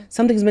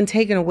 Something's been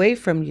taken away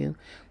from you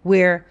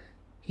where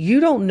you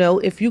don't know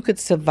if you could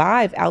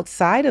survive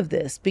outside of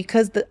this,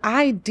 because the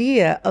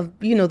idea of,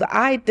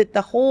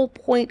 the whole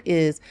point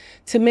is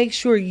to make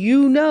sure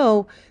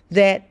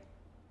that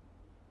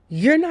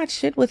you're not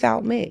shit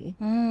without me.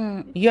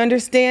 You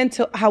understand?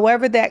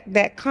 However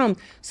that comes,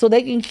 so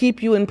they can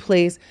keep you in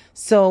place.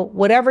 So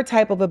whatever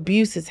type of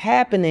abuse is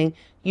happening,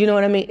 you know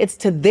what I mean? It's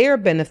to their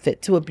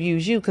benefit to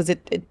abuse you, because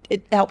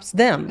it helps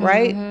them,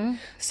 right?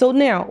 So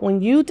now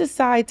when you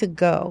decide to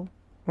go,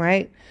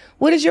 right,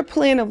 what is your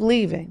plan of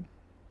leaving?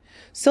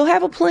 So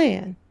have a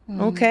plan,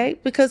 okay?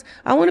 Because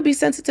I want to be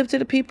sensitive to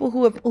the people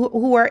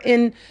who are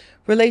in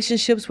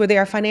relationships where they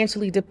are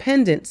financially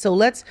dependent. So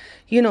let's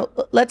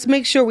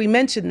make sure we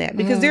mention that,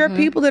 because there are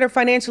people that are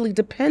financially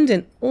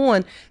dependent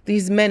on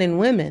these men and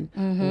women.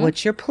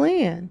 What's your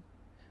plan?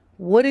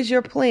 What is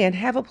your plan?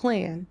 Have a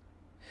plan.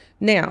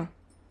 Now,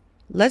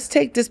 let's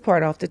take this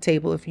part off the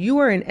table. If you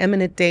are in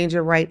imminent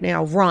danger right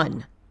now,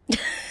 run.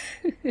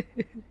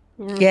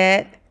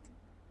 Get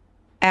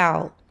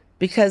out.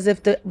 Because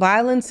if the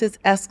violence is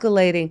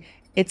escalating,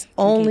 it's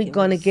only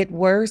going to get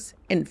worse.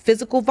 And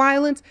physical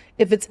violence,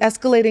 if it's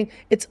escalating,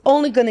 it's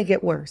only going to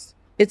get worse.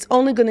 It's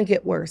only going to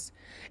get worse.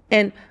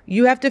 And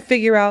you have to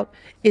figure out,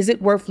 is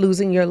it worth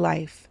losing your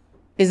life?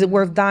 Is it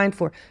worth dying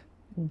for?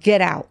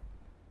 Get out.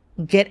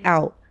 Get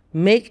out.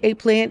 Make a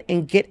plan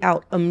and get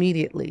out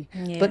immediately.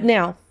 Yeah. But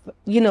now,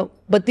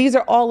 but these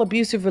are all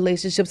abusive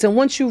relationships. And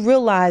once you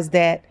realize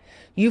that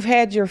you've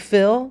had your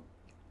fill,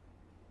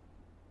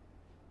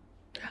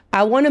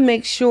 I want to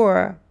make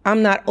sure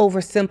I'm not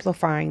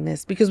oversimplifying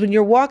this, because when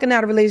you're walking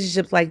out of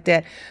relationships like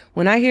that,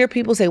 when I hear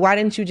people say, why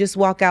didn't you just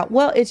walk out?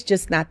 Well, it's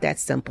just not that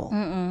simple.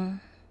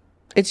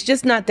 It's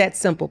just not that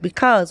simple,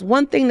 because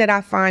one thing that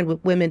I find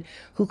with women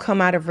who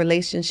come out of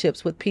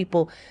relationships with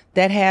people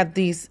that have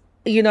these,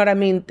 you know what I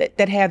mean,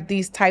 that have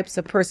these types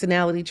of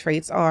personality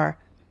traits are,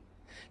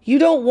 you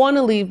don't want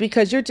to leave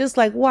because you're just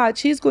like,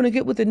 watch, he's going to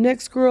get with the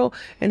next girl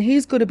and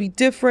he's going to be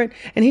different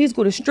and he's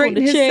going to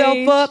straighten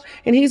himself up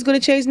and he's going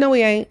to change. No,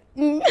 he ain't.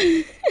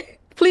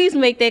 Please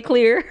make that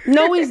clear.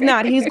 No, he's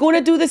not. He's going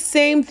to do the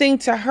same thing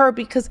to her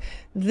because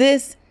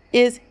this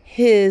is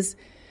his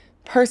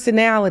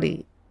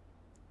personality.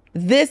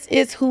 This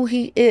is who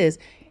he is.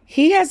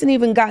 He hasn't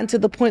even gotten to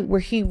the point where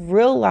he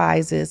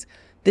realizes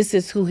this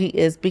is who he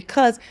is,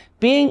 because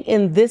being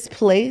in this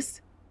place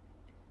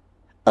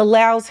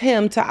allows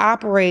him to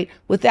operate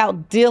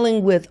without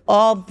dealing with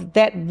all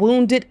that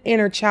wounded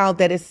inner child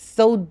that is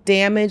so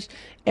damaged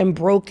and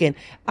broken.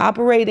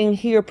 Operating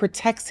here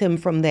protects him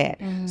from that.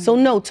 So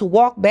no, to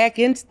walk back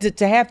into,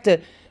 to have to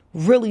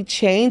really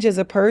change as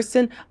a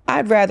person,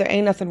 I'd rather,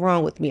 ain't nothing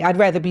wrong with me. I'd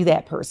rather be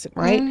that person,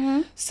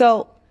 right?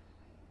 So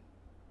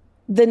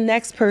the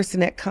next person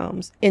that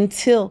comes,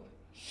 until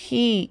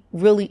he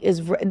really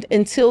is,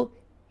 until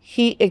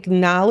he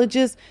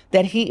acknowledges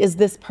that he is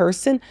this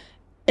person,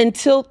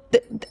 until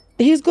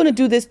he's going to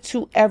do this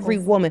to every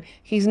woman.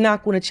 He's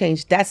not going to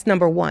change. That's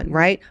number one,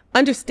 right?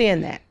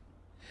 Understand that.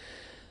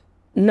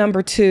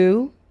 Number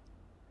two,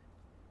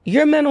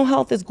 your mental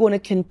health is going to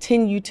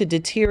continue to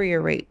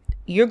deteriorate.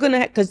 You're going to,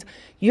 because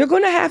you're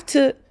going to have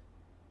to,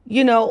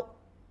 you know,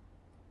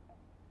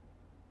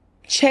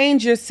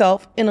 change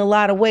yourself in a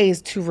lot of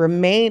ways to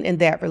remain in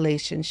that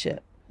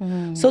relationship.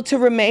 So to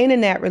remain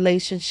in that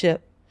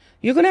relationship,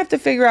 you're going to have to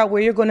figure out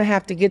where you're going to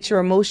have to get your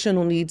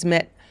emotional needs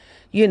met,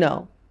 you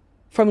know,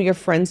 from your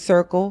friend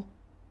circle.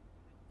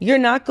 You're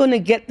not going to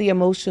get the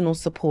emotional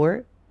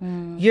support.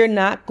 You're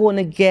not going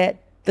to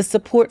get the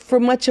support for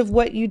much of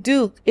what you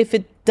do if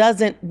it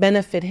doesn't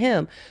benefit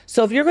him.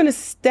 So if you're going to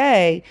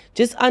stay,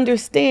 just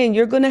understand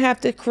you're going to have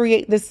to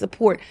create this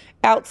support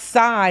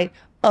outside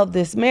of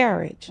this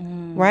marriage,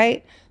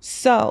 right?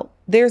 So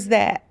there's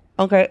that,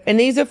 okay? And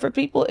these are for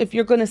people if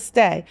you're going to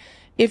stay.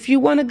 If you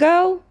want to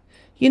go,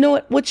 you know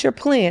what? What's your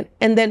plan?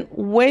 And then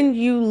when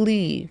you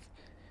leave,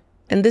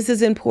 and this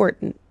is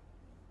important,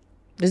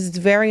 this is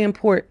very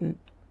important.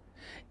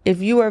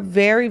 If you are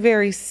very,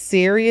 very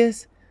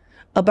serious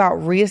about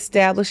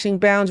reestablishing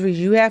boundaries,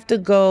 you have to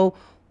go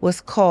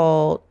what's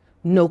called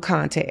no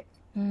contact.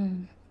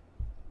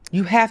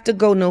 You have to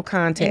go no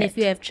contact. And if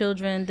you have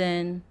children,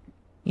 then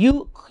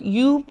you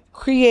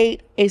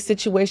create a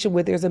situation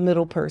where there's a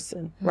middle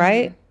person,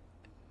 right?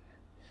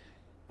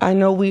 I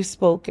know we've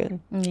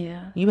spoken.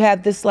 Yeah. You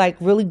have this like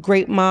really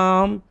great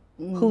mom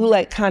who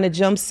like kind of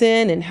jumps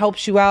in and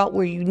helps you out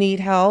where you need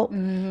help.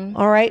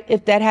 All right.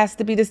 If that has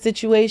to be the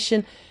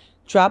situation,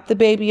 drop the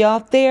baby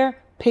off there,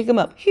 pick him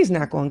up. He's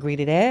not going to agree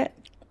to that.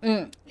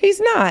 He's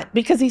not,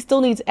 because he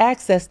still needs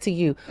access to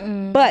you.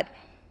 But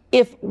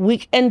if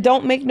we, and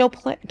don't make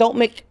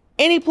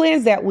any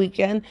plans that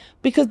weekend,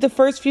 because the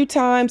first few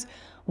times,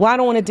 well, I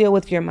don't want to deal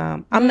with your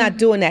mom. I'm not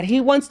doing that. He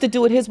wants to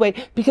do it his way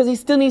because he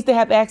still needs to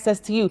have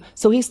access to you.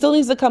 So he still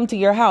needs to come to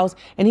your house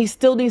and he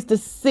still needs to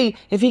see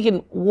if he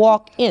can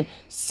walk in.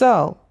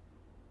 So,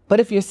 but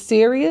if you're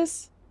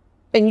serious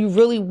and you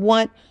really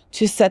want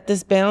to set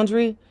this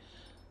boundary,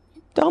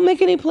 don't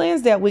make any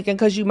plans that weekend,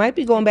 because you might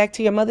be going back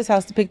to your mother's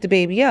house to pick the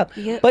baby up.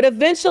 But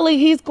eventually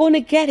he's going to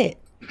get it.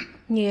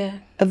 Yeah.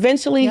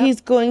 Eventually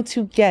he's going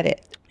to get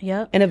it.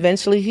 And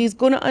eventually he's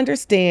going to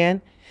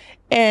understand.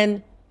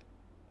 And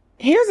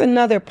here's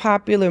another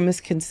popular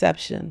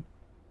misconception.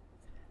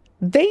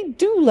 They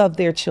do love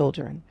their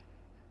children.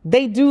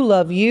 They do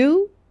love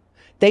you.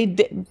 They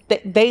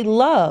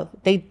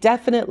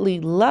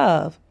definitely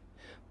love.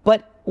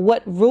 But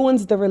what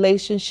ruins the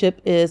relationship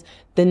is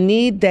the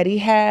need that he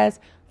has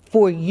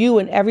for you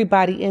and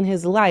everybody in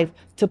his life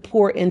to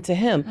pour into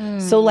him.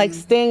 So like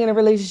staying in a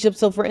relationship.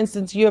 So for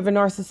instance, you have a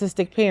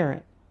narcissistic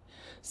parent.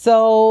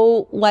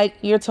 So like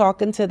you're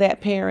talking to that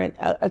parent,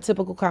 a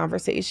typical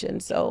conversation.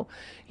 So,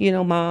 you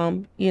know,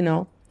 mom, you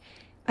know,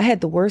 I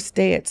had the worst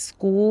day at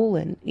school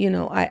and, you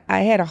know, I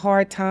had a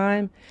hard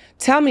time.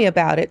 Tell me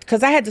about it.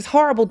 Because I had this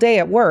horrible day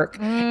at work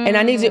and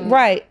I need it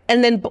right.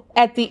 And then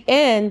at the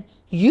end,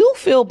 you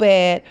feel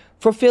bad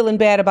for feeling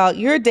bad about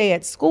your day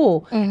at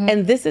school.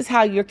 And this is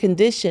how you're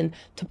conditioned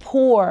to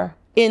pour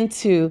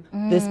into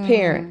this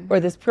parent or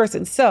this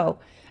person. So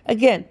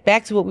again,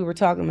 back to what we were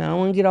talking about. I don't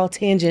want to get all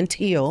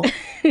tangential,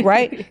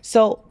 right?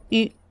 So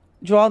you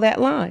draw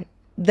that line.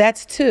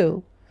 That's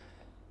 2.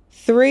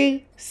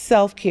 3,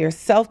 self-care,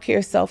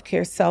 self-care,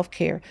 self-care,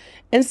 self-care.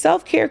 And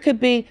self-care could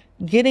be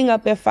getting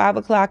up at 5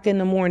 o'clock in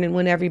the morning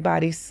when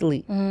everybody's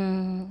asleep.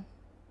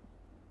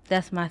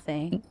 That's my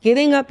thing.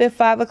 Getting up at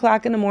 5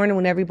 o'clock in the morning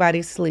when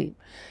everybody's asleep.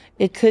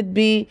 It could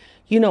be,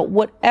 you know,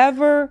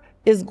 whatever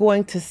is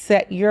going to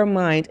set your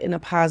mind in a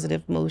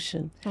positive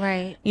motion.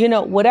 Right. You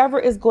know, whatever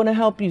is going to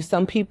help you.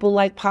 Some people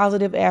like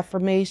positive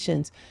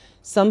affirmations.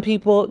 Some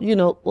people, you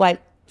know,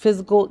 like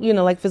physical,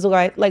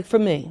 like for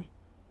me.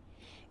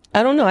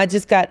 I don't know. I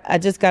just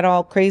got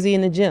all crazy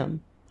in the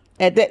gym.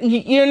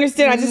 You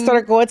understand? I just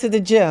started going to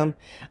the gym.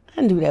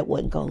 I knew that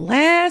wasn't gonna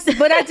last,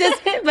 but I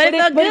just, but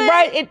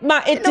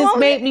it just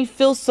made me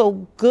feel so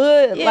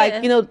good. Yeah.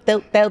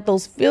 Like,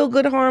 those feel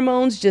good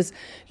hormones just,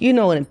 and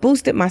it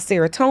boosted my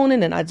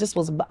serotonin, and I just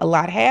was a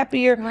lot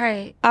happier.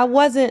 Right. I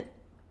wasn't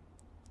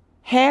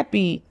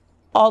happy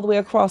all the way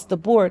across the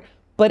board,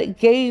 but it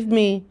gave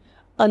me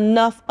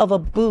enough of a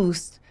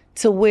boost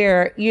to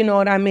where, you know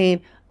what I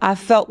mean, I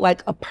felt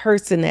like a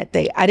person that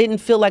day. I didn't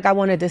feel like I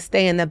wanted to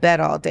stay in the bed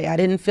all day. I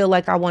didn't feel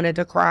like I wanted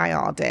to cry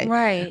all day.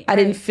 Right. I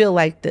didn't feel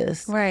like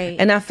this. Right.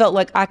 And I felt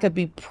like I could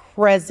be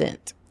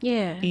present.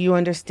 Yeah. You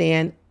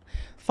understand?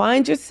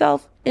 Find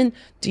yourself in,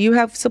 do you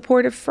have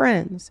supportive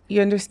friends?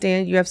 You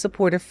understand? You have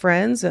supportive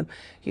friends and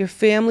your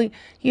family.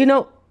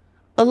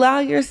 Allow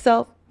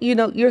yourself,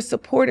 your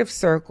supportive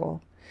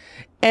circle.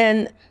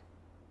 And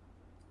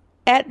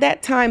at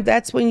that time,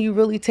 that's when you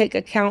really take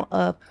account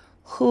of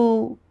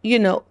who,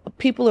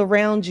 people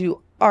around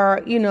you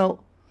are,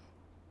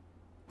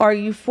 are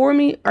you for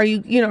me? Are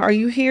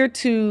you here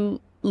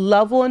to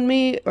love on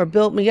me or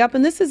build me up?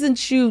 And this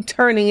isn't you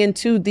turning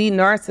into the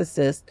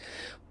narcissist,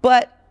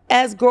 but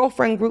as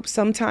girlfriend groups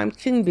sometimes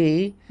can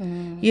be,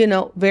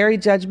 very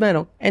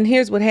judgmental. And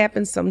here's what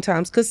happens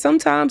sometimes, because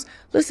sometimes,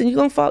 listen, you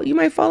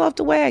might fall off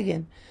the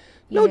wagon.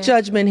 No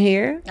judgment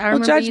here. I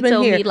remember you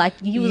told me, like,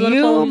 you was on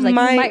the phone, you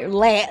might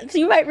relapse.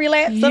 You might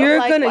relapse.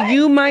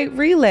 You might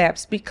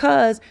relapse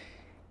because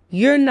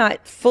you're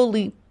not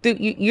fully through.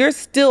 You're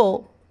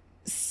still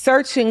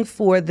searching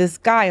for this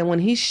guy. And when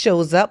he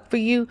shows up for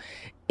you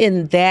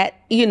in that,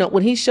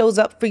 when he shows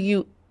up for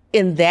you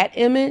in that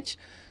image,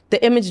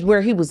 the image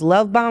where he was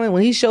love bombing,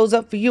 when he shows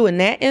up for you in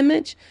that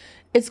image,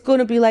 it's going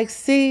to be like,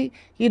 see,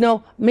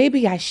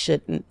 maybe I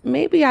shouldn't.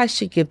 Maybe I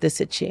should give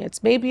this a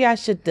chance. Maybe I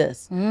should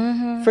this.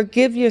 Mm-hmm.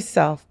 Forgive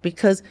yourself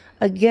because,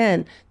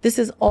 again, this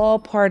is all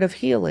part of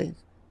healing.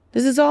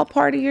 This is all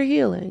part of your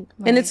healing.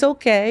 Right. And it's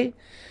okay.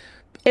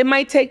 It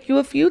might take you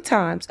a few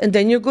times, and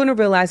then you're going to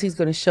realize he's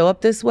going to show up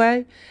this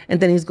way,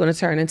 and then he's going to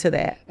turn into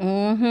that.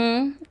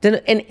 Mm-hmm.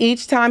 And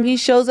each time he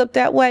shows up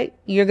that way,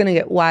 you're going to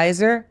get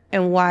wiser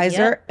and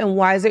wiser and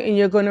wiser, and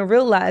you're going to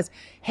realize,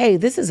 hey,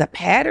 this is a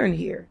pattern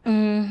here.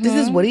 Mm-hmm. This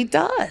is what he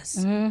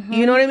does. Mm-hmm.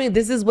 You know what I mean?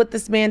 This is what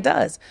this man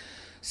does.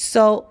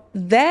 So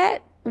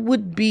that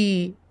would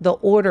be the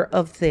order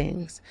of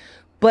things.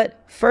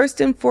 But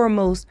first and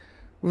foremost,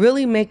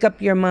 really make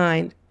up your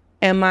mind,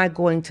 am I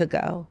going to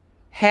go?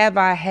 Have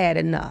I had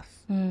enough?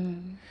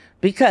 Mm.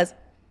 Because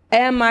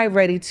am I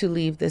ready to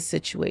leave this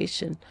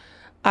situation?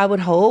 I would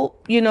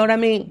hope, you know what I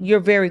mean?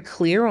 You're very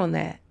clear on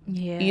that.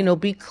 Yeah.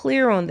 Be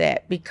clear on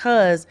that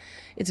because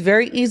it's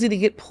very easy to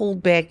get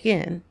pulled back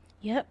in.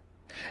 Yep.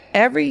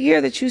 Every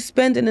year that you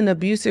spend in an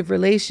abusive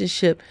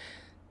relationship,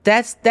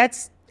 that's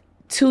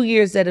 2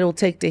 years that it'll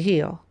take to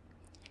heal.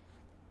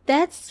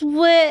 That's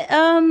what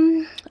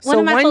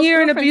so 1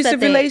 year in an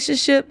abusive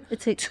relationship, it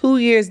takes 2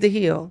 years to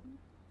heal.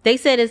 They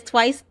said it's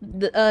twice,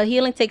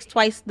 healing takes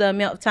twice the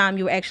amount of time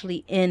you were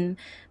actually in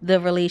the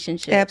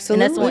relationship.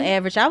 Absolutely. And that's on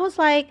average. I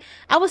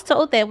was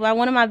told that by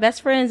one of my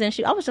best friends, and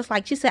she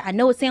said, I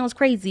know it sounds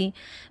crazy,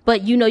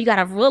 but you got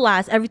to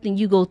realize everything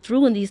you go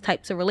through in these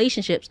types of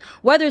relationships,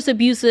 whether it's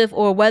abusive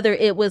or whether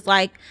it was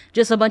like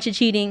just a bunch of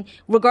cheating,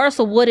 regardless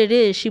of what it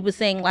is, she was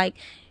saying like,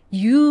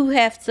 you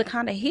have to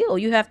kind of heal.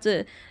 You have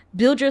to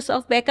build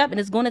yourself back up, and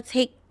it's going to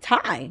take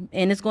time,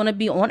 and it's going to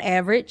be on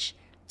average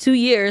 2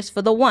 years for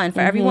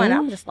everyone.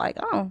 I'm just like,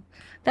 oh,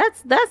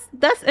 that's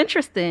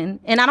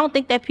interesting. And I don't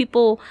think that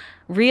people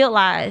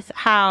realize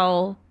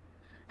how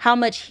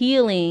much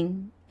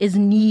healing is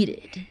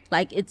needed.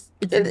 Like it's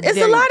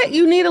a lot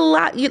you need a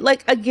lot.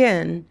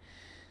 Again,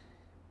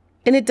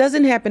 and it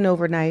doesn't happen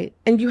overnight,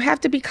 and you have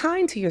to be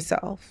kind to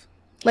yourself.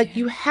 Like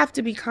you have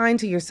to be kind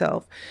to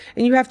yourself,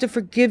 and you have to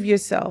forgive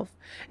yourself,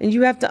 and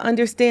you have to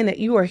understand that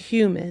you are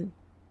human.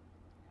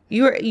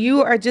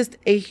 You are just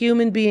a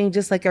human being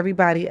just like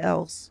everybody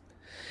else.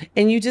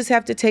 And you just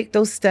have to take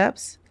those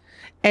steps.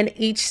 And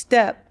each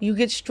step, you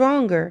get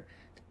stronger.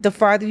 The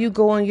farther you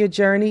go on your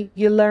journey,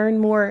 you learn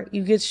more,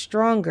 you get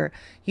stronger.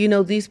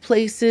 These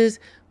places,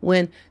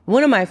 when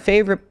one of my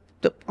favorite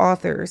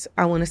authors,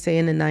 I want to say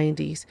in the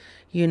 90s,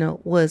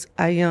 was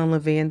Ayanna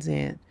Van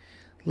Zandt.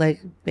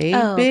 Like,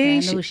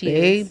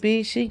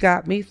 baby, she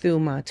got me through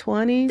my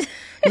 20s.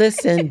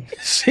 Listen,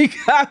 she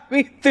got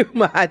me through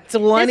my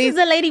 20s. This is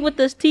the lady with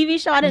this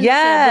TV show.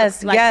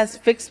 Yes,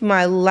 fixed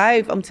my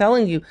life. I'm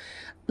telling you.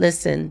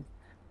 Listen,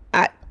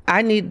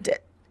 I need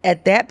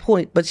at that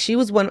point, but she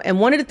was one, and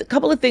one of the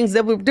couple of things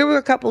there were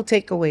a couple of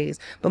takeaways,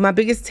 but my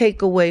biggest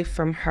takeaway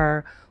from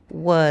her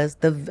was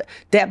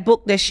that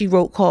book that she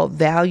wrote called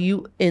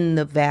Value in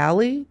the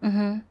Valley.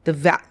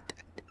 Mm-hmm.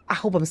 I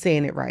hope I'm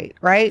saying it right?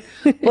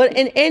 But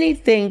in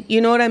anything,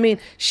 you know what I mean?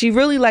 She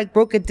really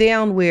broke it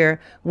down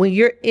where when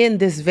you're in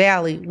this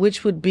valley,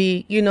 which would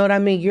be, you know what I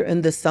mean? You're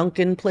in the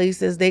sunken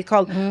places they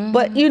call, mm-hmm.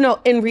 But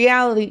in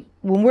reality,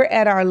 when we're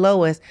at our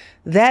lowest,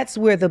 that's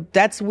where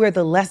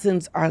the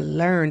lessons are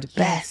learned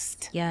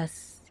best.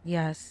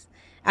 Yes.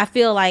 I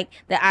feel like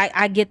that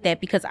I get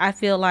that because I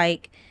feel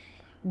like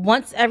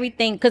once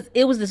everything, because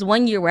it was this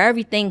one year where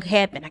everything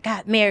happened. I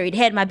got married,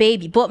 had my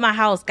baby, bought my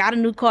house, got a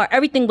new car.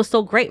 Everything was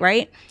so great,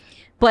 right?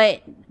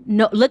 But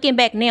no, looking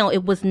back now,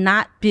 it was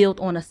not built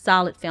on a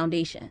solid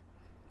foundation.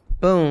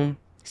 Boom.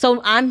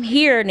 So I'm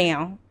here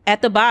now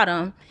at the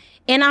bottom,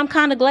 and I'm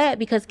kind of glad,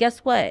 because guess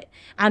what?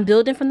 I'm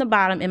building from the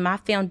bottom, and my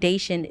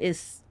foundation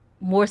is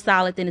more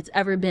solid than it's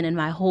ever been in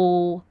my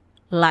whole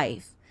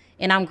life.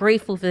 And I'm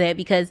grateful for that,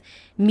 because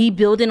me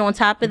building on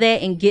top of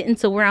that and getting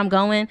to where I'm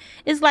going,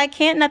 it's like,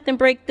 can't nothing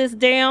break this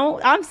down.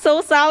 I'm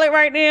so solid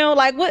right now.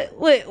 Like, what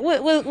a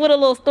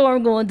little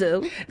storm going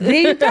to do? There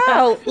you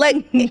go.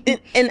 Like,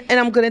 and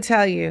I'm going to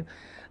tell you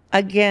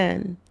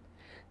again,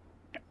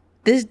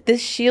 this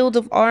shield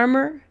of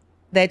armor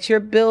that you're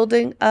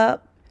building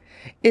up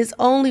is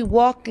only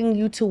walking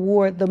you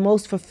toward the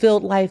most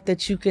fulfilled life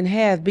that you can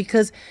have,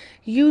 because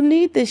you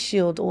need this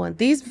shield on.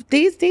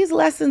 These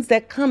lessons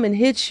that come and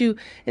hit you,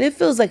 and it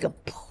feels like a,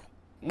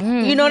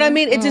 you know what I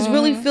mean? It just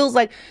really feels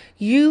like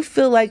you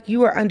feel like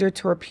you are under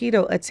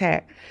torpedo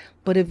attack.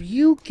 But if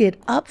you get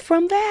up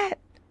from that,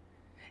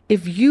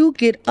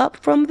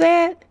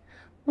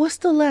 what's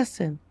the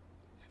lesson?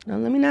 Now,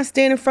 let me not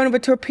stand in front of a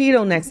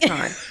torpedo next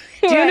time.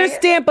 Do you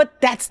understand? But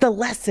that's the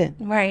lesson.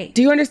 Right.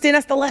 Do you understand?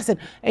 That's the lesson.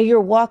 And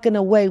you're walking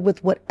away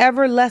with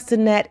whatever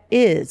lesson that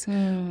is,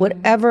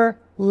 whatever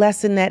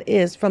lesson that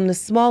is, from the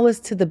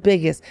smallest to the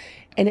biggest.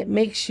 And it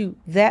makes you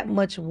that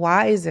much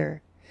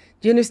wiser.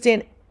 Do you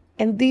understand?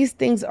 And these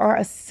things are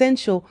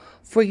essential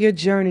for your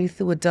journey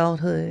through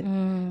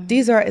adulthood.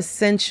 These are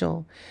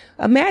essential.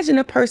 Imagine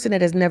a person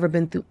that has never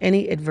been through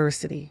any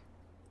adversity.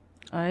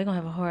 Oh, they're going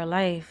to have a hard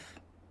life.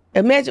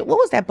 Imagine, what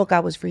was that book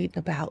I was reading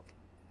about?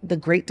 The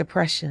Great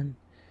Depression.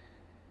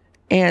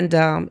 And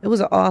it was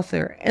an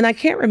author, and I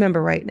can't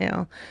remember right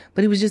now,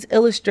 but he was just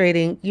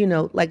illustrating, you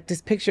know, like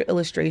this picture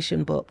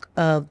illustration book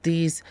of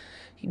these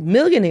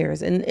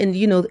millionaires, and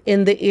you know,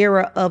 in the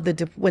era of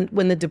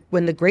when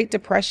the Great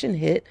Depression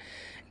hit,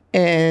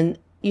 and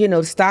you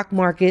know, the stock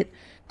market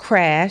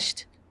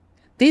crashed.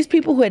 These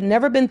people who had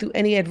never been through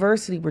any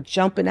adversity were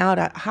jumping out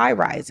at high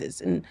rises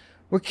and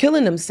were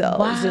killing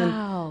themselves.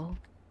 Wow. And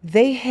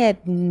they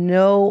had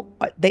no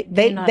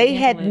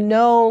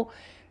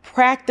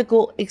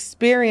practical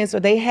experience, or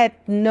they had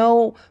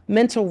no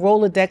mental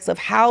Rolodex of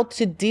how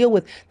to deal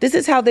with. This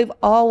is how they've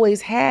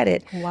always had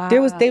it. Wow.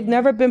 They've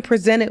never been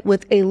presented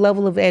with a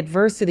level of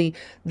adversity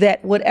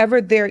that whatever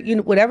their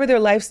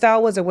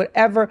lifestyle was, or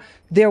whatever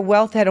their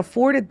wealth had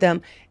afforded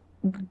them,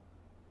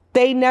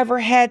 they never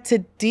had to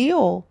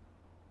deal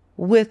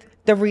with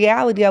the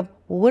reality of,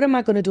 what am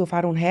I going to do if I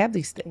don't have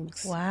these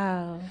things?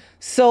 Wow.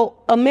 So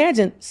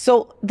imagine,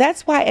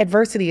 that's why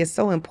adversity is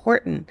so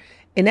important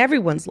in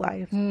everyone's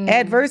life.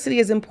 Adversity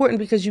is important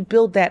because you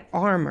build that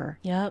armor.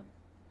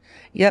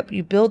 Yep,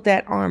 you build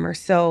that armor.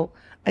 So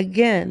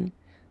again,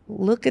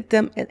 look at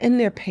them and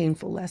their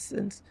painful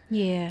lessons.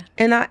 Yeah.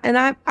 And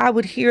I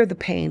would hear the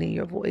pain in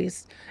your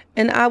voice,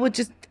 and I would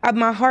just,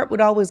 my heart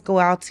would always go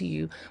out to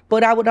you.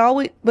 But I would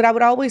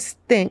always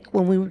think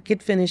when we would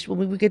get finished,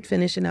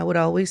 and I would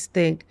always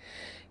think,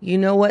 you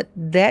know what?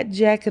 That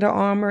jacket of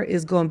armor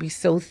is going to be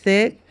so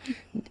thick,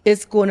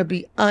 it's going to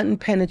be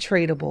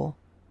unpenetratable.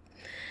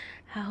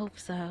 I hope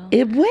so.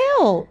 It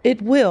will.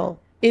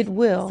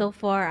 So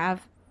far,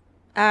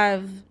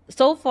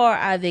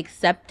 I've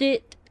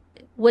accepted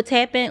what's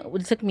happened.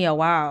 It took me a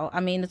while.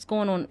 I mean, it's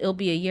going on. It'll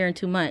be a year and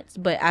 2 months,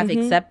 but I've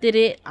accepted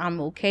it. I'm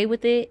okay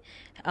with it.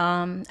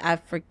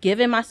 I've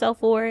forgiven myself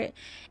for it,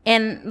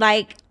 and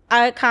like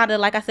I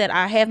said,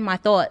 I have my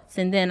thoughts,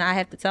 and then I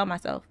have to tell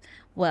myself,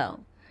 well,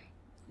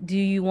 do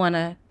you want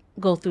to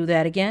go through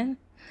that again?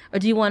 Or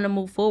do you want to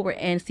move forward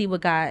and see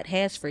what God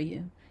has for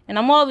you? And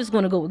I'm always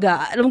going to go with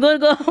God. I'm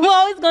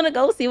always going to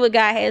go see what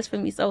God has for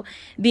me. So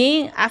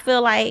I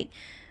feel like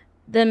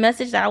the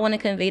message that I want to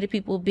convey to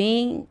people,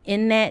 being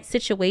in that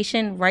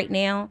situation right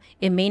now,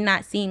 it may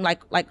not seem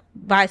like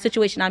by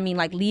situation, I mean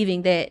like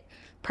leaving that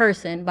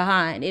person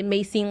behind. It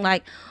may seem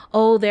like,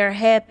 oh, they're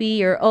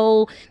happy, or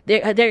oh,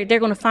 they're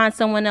going to find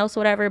someone else,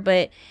 whatever.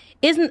 But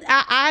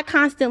I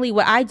constantly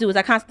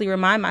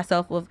remind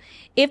myself of,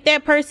 if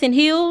that person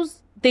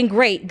heals, then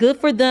great, good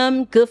for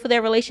them, good for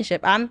their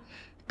relationship. I'm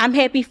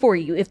happy for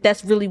you if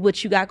that's really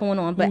what you got going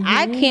on. But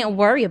I can't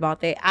worry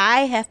about that.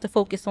 I have to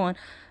focus on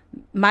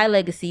my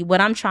legacy, what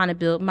I'm trying to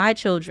build, my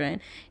children.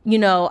 You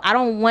know, I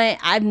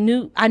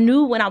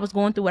knew when I was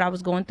going through what I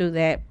was going through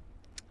that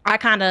I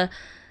kind of,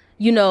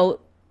 you know,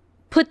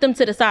 put them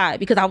to the side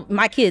because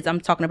my kids,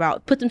 I'm talking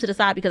about, put them to the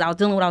side because I was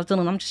dealing with what I was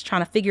dealing with. I'm just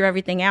trying to figure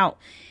everything out.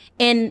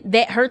 And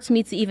that hurts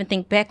me to even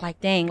think back, like,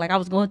 dang, like I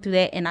was going through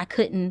that and I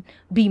couldn't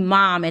be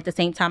mom at the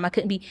same time.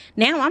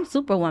 Now I'm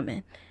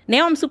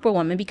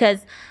superwoman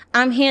because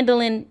I'm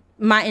handling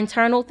my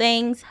internal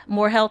things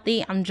more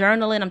healthy. I'm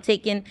journaling. I'm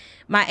taking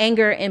my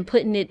anger and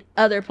putting it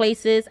other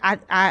places.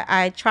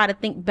 I try to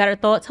think better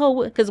thoughts.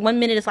 Oh, because 1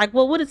 minute it's like,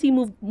 well, what does he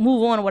move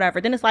on or whatever?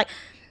 Then it's like,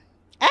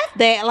 F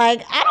that.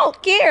 Like, I don't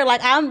care.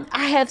 Like,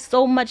 I have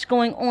so much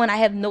going on. I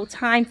have no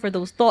time for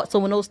those thoughts. So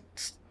when those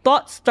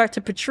thoughts start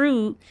to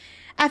protrude,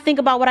 I think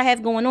about what I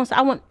have going on. So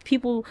I want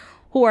people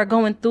who are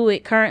going through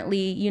it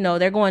currently,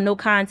 they're going no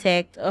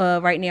contact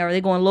right now, or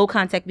they're going low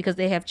contact because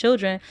they have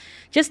children,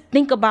 just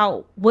think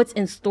about what's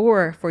in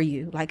store for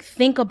you. Like,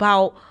 think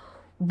about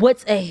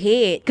what's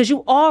ahead, because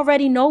you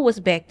already know what's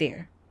back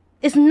there.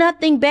 It's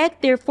nothing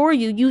back there for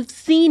you. You've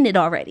seen it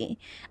already.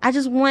 I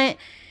just want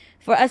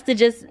for us to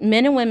just,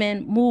 men and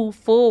women, move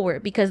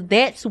forward, because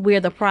that's where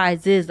the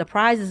prize is. The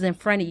prize is in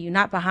front of you,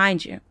 not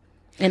behind you.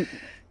 And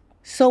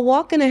so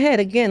walking ahead,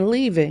 again,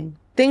 leaving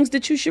things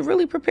that you should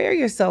really prepare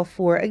yourself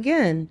for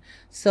again.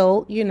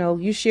 So,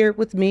 you shared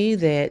with me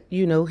that,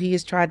 he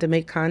has tried to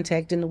make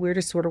contact in the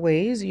weirdest sort of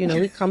ways.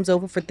 He comes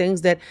over for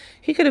things that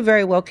he could have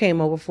very well came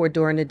over for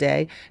during the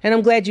day. And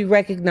I'm glad you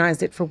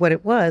recognized it for what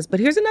it was. But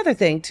here's another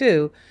thing,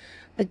 too.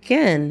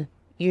 Again,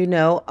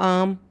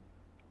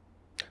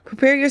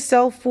 prepare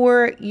yourself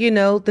for,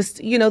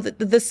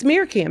 the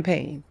smear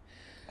campaign.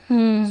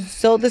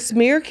 So the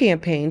smear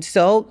campaign.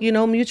 So,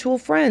 mutual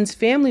friends,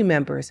 family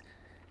members.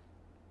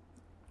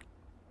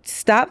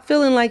 Stop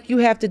feeling like you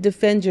have to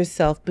defend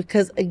yourself,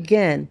 because,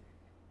 again,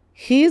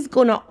 he's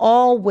going to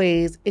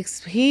always,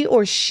 he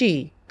or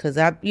she, because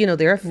there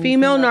are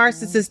female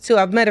narcissists too.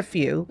 I've met a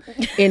few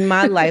in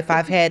my life.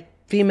 I've had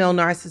female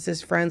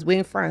narcissist friends. We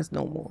ain't friends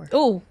no more.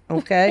 Oh,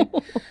 okay.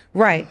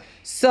 Right.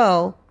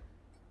 So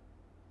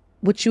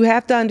what you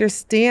have to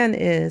understand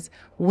is,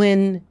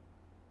 when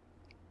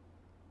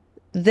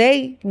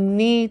they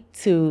need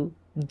to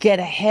get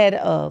ahead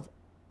of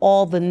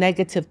all the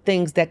negative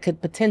things that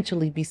could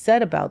potentially be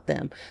said about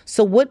them.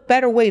 So what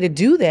better way to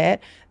do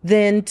that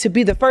than to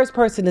be the first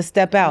person to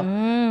step out?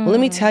 Well, let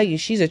me tell you,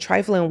 she's a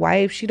trifling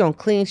wife. She don't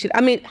clean.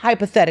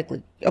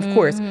 Hypothetically, of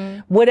course,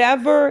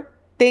 whatever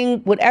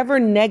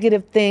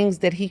negative things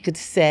that he could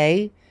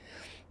say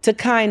to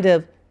kind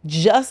of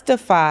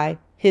justify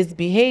his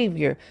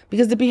behavior,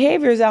 because the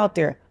behavior is out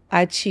there.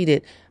 I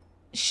cheated.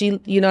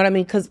 You know what I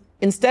mean? Because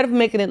instead of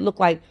making it look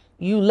like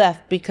you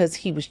left because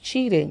he was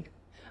cheating,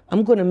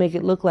 I'm going to make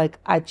it look like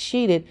I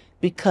cheated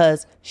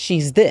because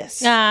she's this.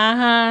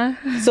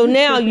 So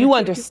now you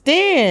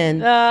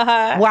understand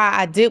why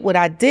I did what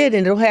I did.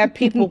 And it'll have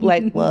people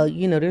like, well,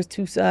 there's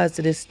two sides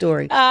to this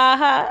story.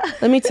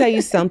 Let me tell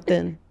you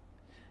something.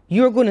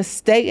 You're going to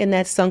stay in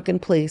that sunken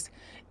place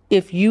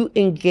if you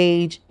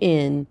engage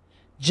in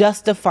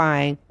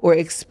justifying or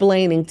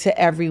explaining to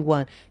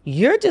everyone.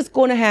 You're just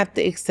going to have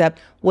to accept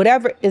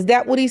whatever. Is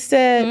that what he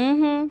said?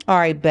 All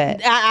right,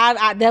 bet.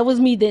 That was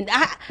me then.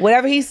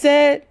 Whatever he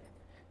said,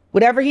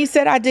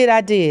 I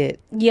did.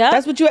 Yeah.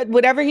 That's what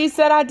whatever he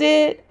said I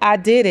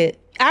did it.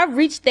 I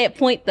reached that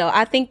point, though.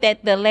 I think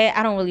that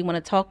I don't really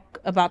want to talk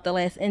about the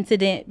last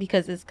incident,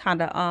 because it's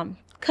kind of,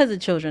 because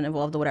of children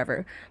involved or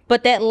whatever.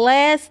 But that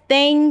last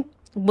thing,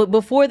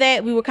 before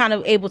that, we were kind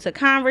of able to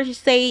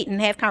conversate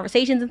and have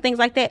conversations and things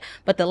like that.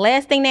 But the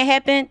last thing that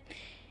happened,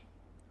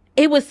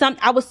 I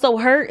was so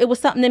hurt. It was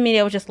something in me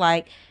that was just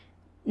like,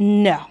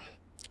 no.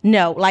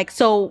 Like,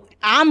 so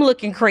I'm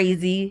looking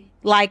crazy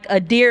like a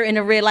deer in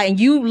a red light, and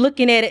you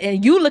looking at it,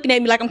 and you looking at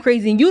me like I'm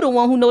crazy, and you the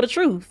one who know the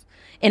truth.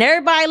 And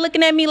everybody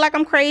looking at me like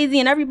I'm crazy,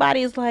 and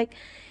everybody is like,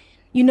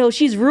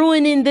 she's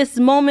ruining this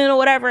moment or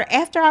whatever.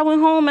 After I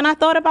went home and I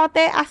thought about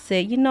that, I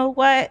said, you know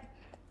what?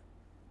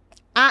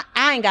 I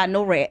ain't got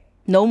no rat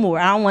no more.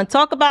 I don't want to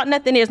talk about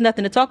nothing. There's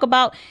nothing to talk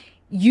about.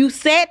 You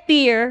sat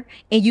there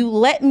and you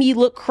let me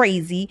look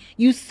crazy.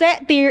 You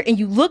sat there and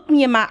you looked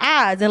me in my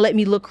eyes and let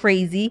me look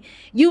crazy.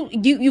 You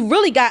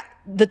really got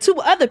the two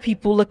other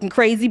people looking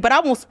crazy, but I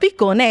won't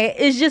speak on that.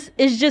 It's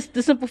just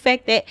the simple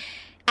fact that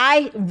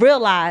I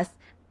realized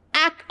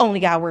I only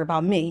got to worry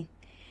about me,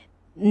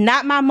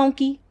 not my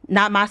monkey,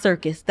 not my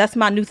circus. That's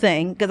my new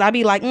thing. Cause I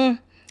be like, I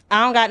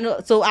don't got no,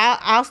 so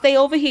I'll stay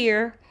over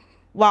here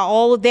while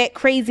all of that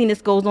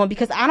craziness goes on,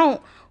 because I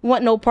don't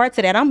want no parts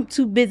of that. I'm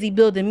too busy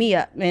building me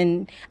up,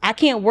 and I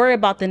can't worry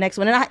about the next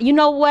one. And you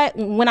know what?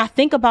 When I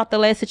think about the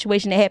last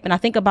situation that happened, I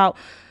think about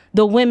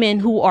the women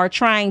who are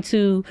trying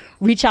to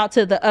reach out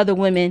to the other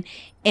women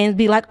and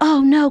be like,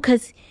 oh no,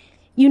 because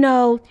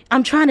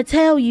I'm trying to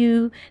tell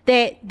you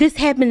that this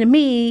happened to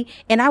me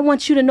and I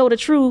want you to know the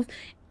truth.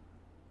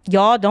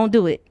 Y'all, don't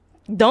do it.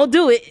 Don't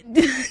do it.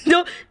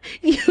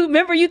 You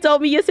remember you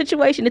told me your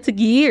situation, it took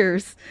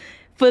years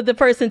for the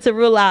person to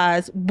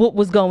realize what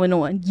was going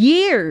on.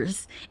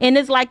 Years. And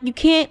it's like, you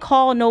can't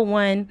call no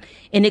one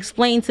and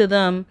explain to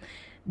them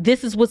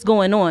this is what's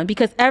going on,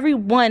 because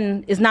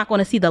everyone is not going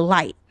to see the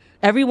light.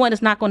 Everyone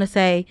is not going to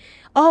say,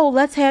 oh,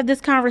 let's have this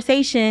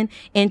conversation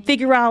and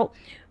figure out,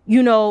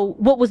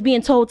 what was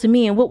being told to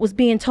me and what was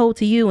being told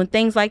to you and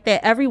things like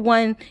that.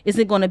 Everyone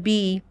isn't going to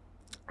be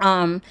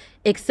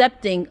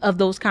accepting of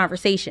those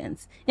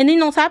conversations. And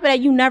then on top of that,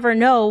 you never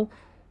know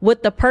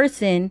what the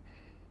person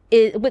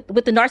is, what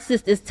the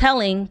narcissist is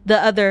telling the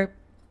other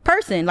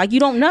person. Like, you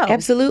don't know.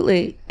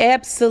 Absolutely.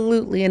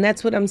 And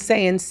that's what I'm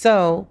saying.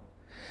 So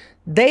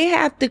they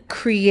have to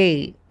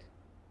create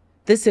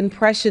this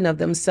impression of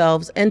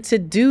themselves. And to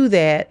do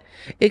that,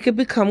 it could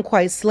become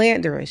quite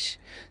slanderous.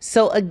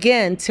 So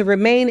again, to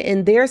remain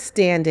in their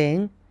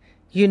standing,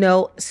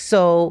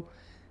 so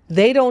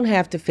they don't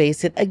have to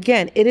face it.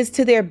 Again, it is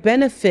to their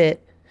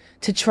benefit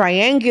to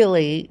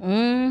triangulate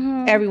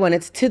everyone.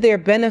 It's to their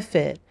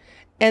benefit.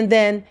 And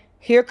then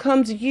here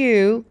comes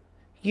you,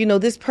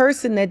 this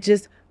person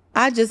that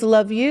I just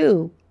love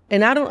you.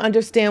 And I don't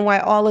understand why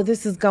all of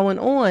this is going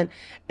on.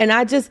 And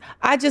I just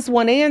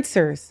want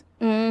answers.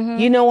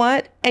 You know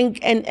what?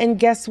 And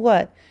guess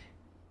what?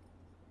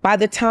 By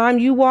the time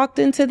you walked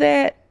into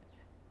that,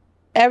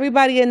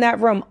 everybody in that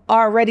room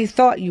already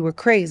thought you were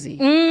crazy.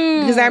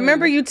 Because I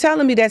remember you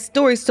telling me that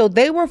story. So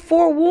they were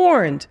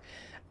forewarned.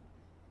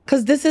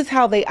 Because this is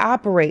how they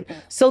operate.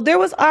 So there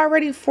was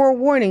already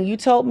forewarning. You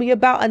told me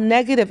about a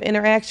negative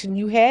interaction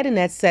you had in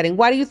that setting.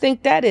 Why do you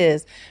think that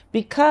is?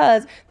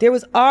 Because there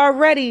was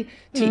already,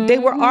 they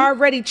were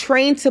already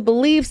trained to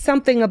believe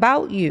something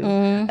about you.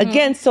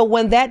 Again, so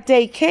when that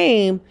day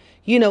came,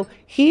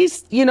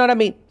 he's,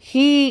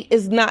 he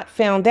is not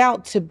found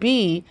out to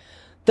be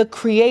the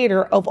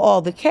creator of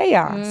all the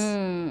chaos.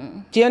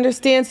 Do you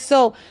understand?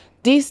 So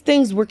these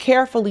things were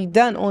carefully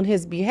done on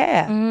his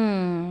behalf.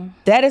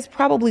 That is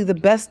probably the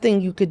best thing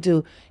you could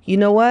do. You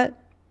know what?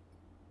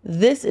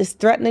 This is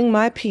threatening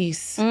my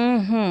peace.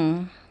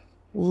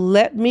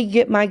 Let me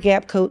get my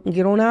Gap coat and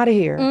get on out of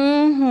here.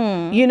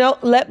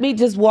 Let me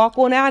just walk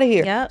on out of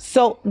here. Yep.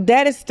 So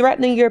that is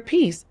threatening your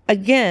peace.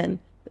 Again,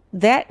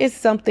 that is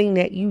something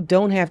that you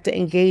don't have to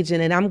engage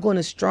in, and I'm going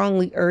to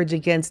strongly urge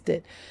against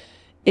it.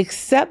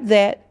 Except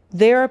that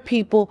there are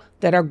people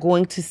that are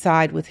going to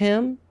side with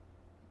him,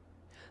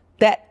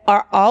 that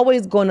are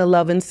always going to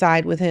love and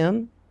side with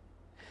him,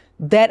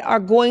 that are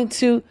going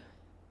to,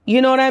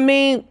 you know what I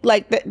mean?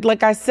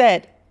 Like I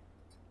said,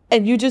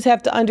 and you just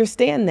have to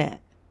understand that.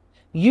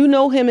 You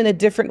know him in a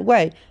different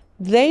way.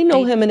 They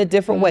know him in a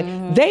different way.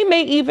 They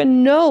may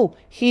even know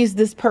he's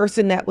this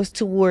person that was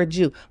towards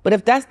you. But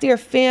if that's their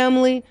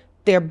family,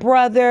 their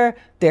brother,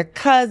 their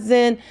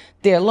cousin,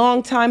 their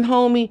longtime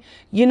homie,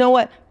 you know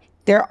what?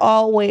 They're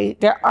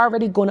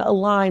already going to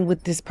align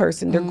with this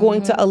person. They're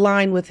going to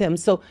align with him.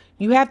 So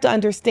you have to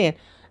understand.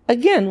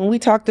 Again, when we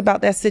talked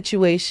about that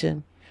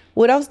situation,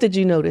 what else did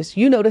you notice?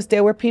 You noticed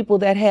there were people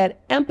that had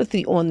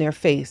empathy on their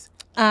face.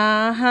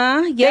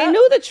 Yeah. They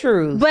knew the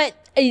truth.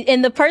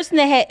 And the person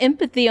that had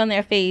empathy on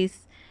their face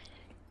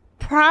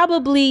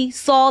probably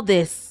saw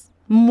this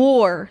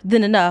more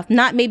than enough.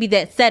 Not maybe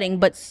that setting,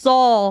 but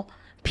saw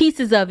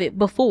pieces of it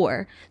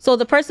before. So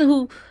the person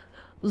who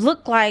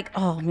looked like,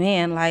 oh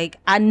man, like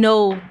I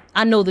know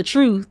the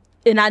truth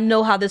and I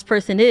know how this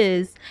person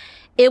is.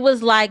 It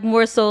was like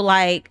more so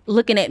like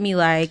looking at me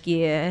like,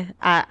 yeah,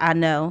 I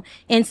know.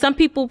 And some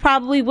people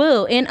probably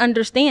will and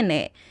understand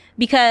that,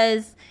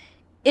 because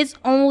it's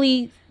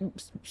only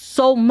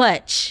so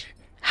much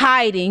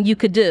hiding you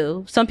could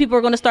do. Some people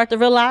are going to start to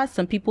realize,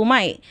 some people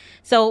might.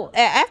 So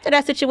after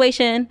that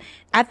situation,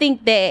 I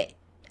think that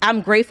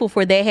I'm grateful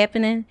for that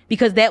happening,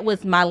 because that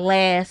was my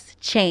last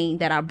chain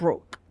that I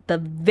broke. The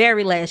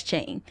very last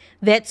chain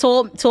that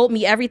told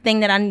me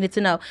everything that I needed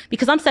to know,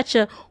 because I'm such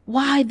a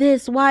why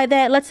this, why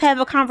that, let's have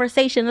a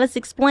conversation, let's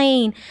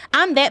explain.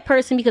 I'm that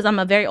person because I'm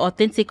a very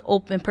authentic,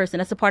 open person.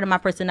 That's a part of my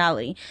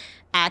personality.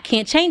 I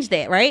can't change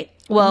that, right?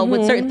 Well,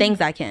 with certain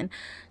things I can.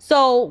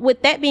 So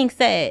with that being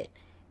said,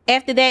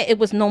 after that, it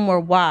was no more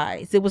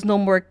whys. It was no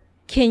more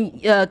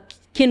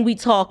can we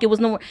talk? It was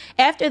no more.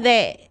 After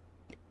that,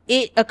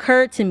 it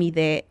occurred to me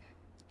that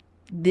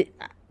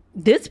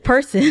this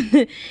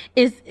person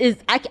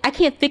I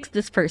can't fix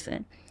this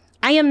person.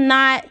 I am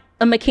not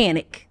a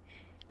mechanic.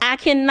 I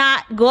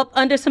cannot go up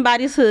under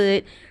somebody's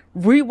hood,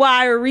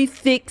 rewire,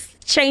 refix,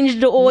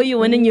 change the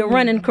oil, and then you're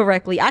running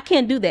correctly. I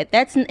can't do that.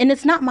 And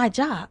it's not my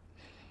job.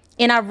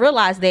 And I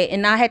realized that,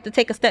 and I had to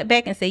take a step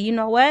back and say, you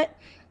know what?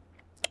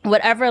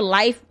 Whatever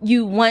life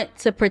you want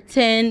to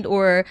pretend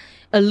or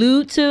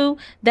allude to,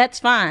 that's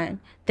fine.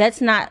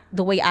 That's not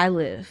the way I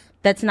live.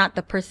 That's not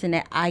the person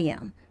that I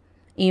am.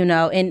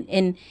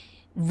 And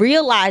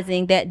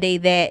realizing that day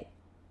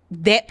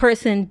that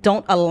person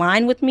don't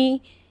align with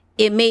me,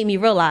 it made me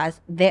realize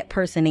that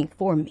person ain't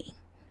for me.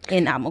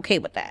 And I'm okay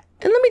with that.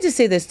 And let me just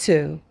say this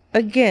too.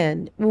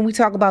 Again, when we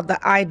talk about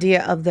the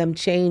idea of them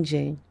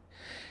changing,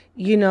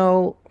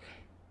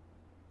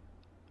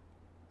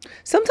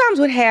 sometimes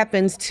what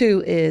happens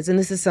too is, and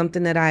this is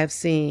something that I have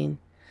seen,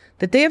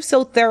 that they have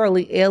so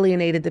thoroughly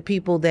alienated the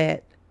people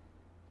that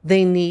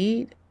they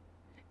need,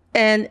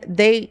 and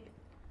they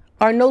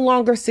are no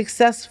longer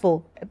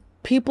successful.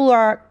 People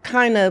are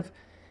kind of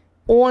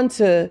on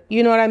to,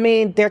 you know what I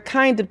mean?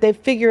 They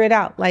figure it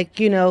out. Like,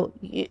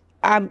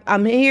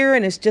 I'm here,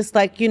 and it's just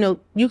like, you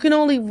can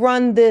only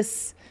run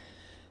this,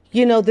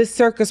 this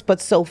circus,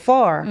 but so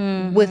far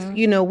with,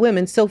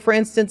 women. So for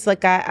instance,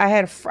 like I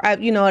had,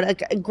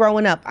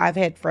 growing up, I've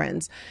had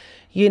friends,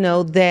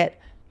 that,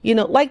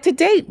 like to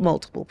date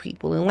multiple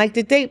people and like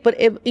to date, but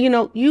if,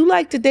 you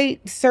like to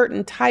date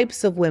certain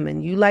types of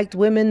women. You liked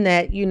women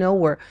that,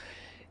 were,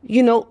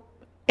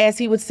 as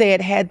he would say,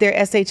 it had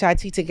their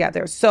SHIT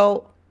together.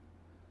 So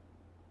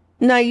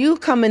now you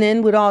coming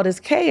in with all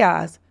this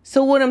chaos.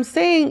 So what I'm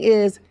saying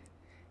is,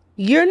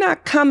 you're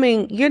not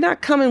coming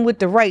with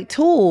the right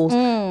tools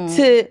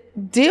to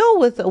deal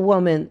with a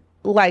woman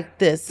like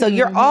this. So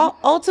you're all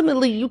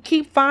ultimately, you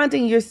keep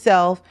finding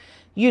yourself,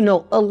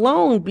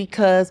 alone,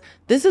 because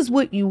this is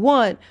what you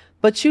want.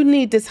 But you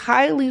need this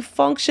highly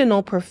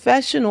functional,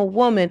 professional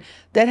woman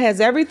that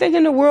has everything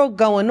in the world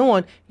going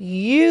on.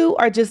 You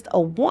are just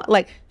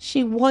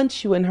she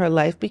wants you in her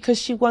life because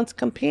she wants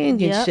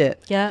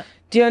companionship. Yep.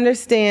 Do you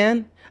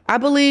understand? I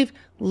believe,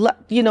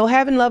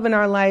 having love in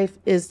our life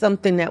is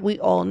something that we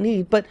all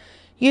need. But,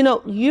 you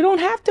don't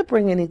have to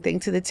bring anything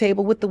to the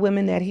table with the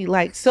women that he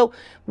likes.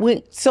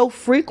 So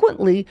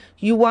frequently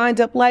you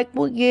wind up like,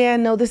 well, yeah,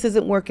 no, this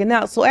isn't working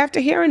out. So after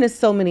hearing this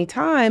so many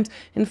times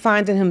and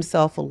finding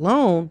himself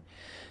alone,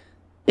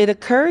 it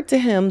occurred to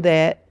him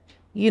that,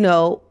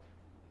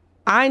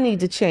 I need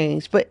to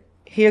change. But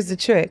here's the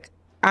trick.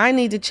 I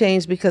need to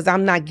change because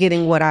I'm not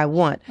getting what I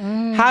want.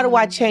 How do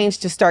I change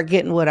to start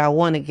getting what I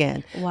want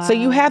again? Wow. So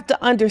you have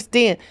to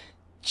understand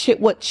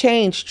what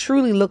change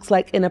truly looks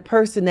like in a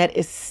person that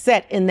is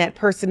set in that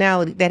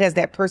personality, that has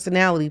that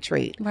personality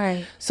trait.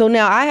 Right. So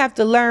now I have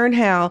to learn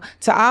how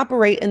to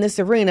operate in this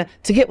arena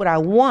to get what I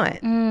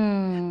want.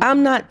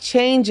 I'm not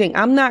changing.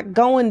 I'm not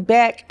going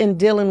back and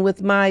dealing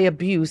with my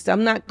abuse.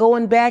 I'm not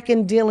going back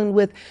and dealing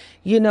with,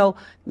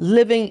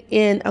 living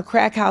in a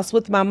crack house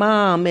with my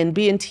mom and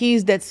being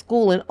teased at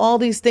school and all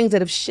these things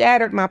that have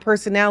shattered my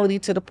personality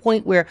to the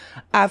point where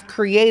I've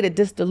created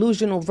this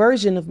delusional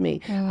version of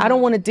me. I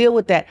don't want to deal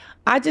with that.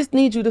 I just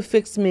need you to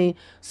fix me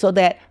so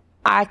that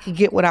I can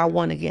get what I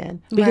want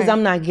again, because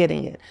I'm not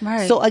getting it.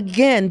 Right. So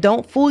again,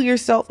 don't fool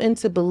yourself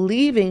into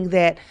believing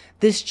that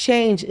this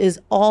change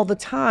is all the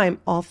time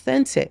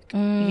authentic.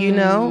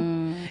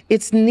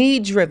 It's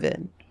need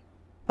driven.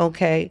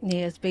 Okay.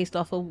 Yeah, it's based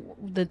off of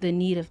the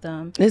need of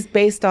them. It's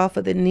based off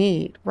of the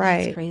need,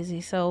 right? That's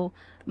crazy. So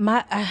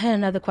I had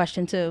another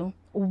question too.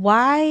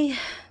 Why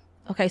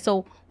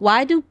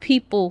do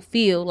people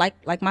feel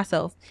like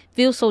myself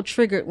feel so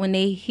triggered when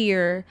they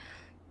hear,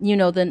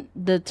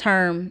 the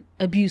term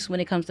abuse when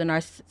it comes to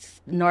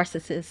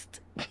narcissist?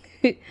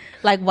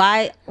 Like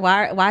why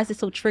is it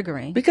so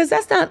triggering? Because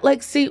that's not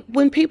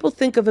when people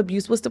think of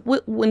abuse,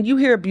 when you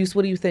hear abuse,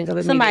 what do you think of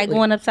immediately? Somebody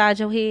going upside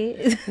your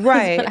head.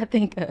 Right. That's what I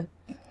think of.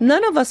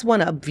 None of us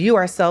want to view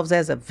ourselves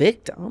as a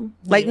victim.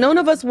 None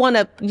of us want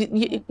to,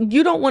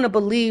 you don't want to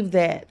believe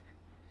that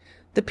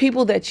the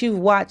people that you've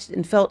watched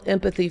and felt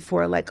empathy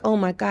for, oh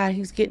my God,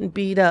 he's getting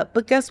beat up.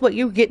 But guess what?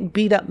 You're getting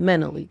beat up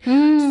mentally.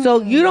 So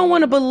you don't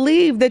want to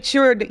believe that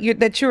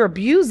you're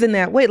abused in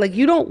that way.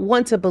 You don't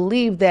want to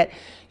believe that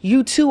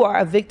you too are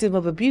a victim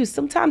of abuse.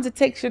 Sometimes it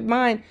takes your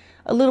mind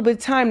a little bit of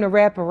time to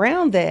wrap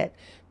around that,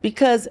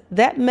 because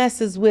that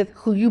messes with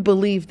who you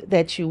believed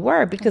that you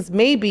were. Because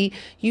maybe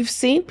you've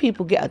seen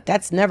people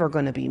that's never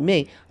going to be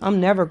me. I'm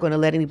never going to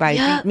let anybody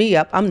beat me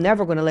up. I'm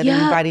never going to let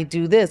anybody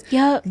do this.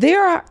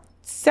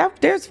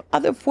 There's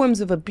other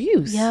forms of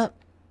abuse.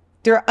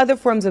 There are other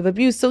forms of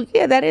abuse. So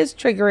yeah, that is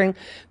triggering,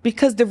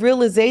 because the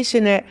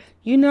realization that,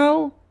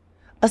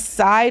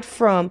 aside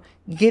from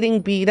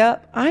getting beat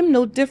up, I'm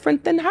no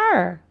different than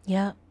her.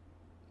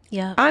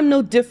 I'm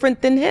no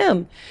different than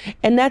him.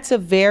 And that's a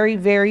very,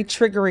 very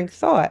triggering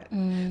thought.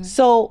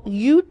 So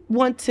you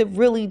want to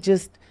really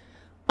just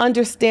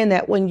understand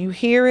that when you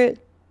hear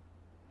it,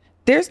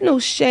 there's no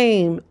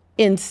shame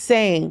in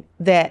saying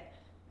that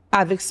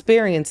I've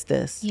experienced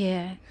this.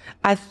 Yeah.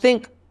 I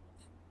think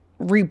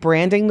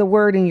rebranding the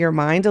word in your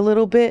mind a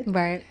little bit.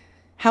 Right.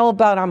 How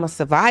about I'm a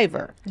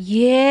survivor?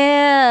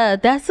 Yeah,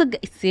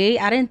 see,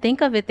 I didn't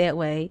think of it that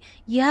way.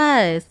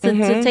 Yes,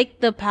 to take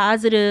the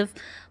positive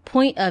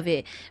point of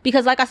it,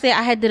 because like I said,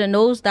 I did a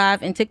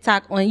nosedive in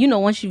TikTok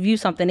on, once you view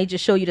something, they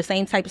just show you the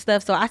same type of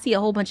stuff. So I see a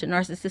whole bunch of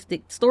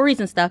narcissistic stories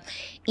and stuff,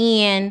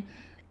 and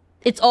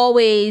it's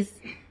always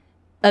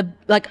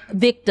like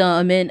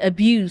victim and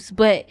abuse,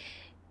 but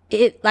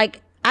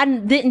I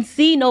didn't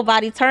see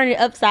nobody turn it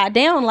upside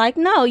down.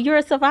 No, you're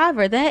a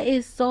survivor. That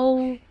is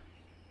so.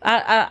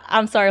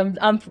 I'm sorry.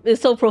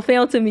 It's so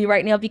profound to me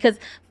right now, because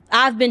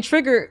I've been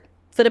triggered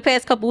for the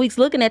past couple weeks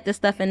looking at this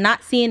stuff and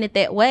not seeing it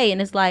that way.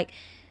 And it's like,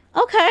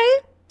 okay,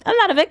 I'm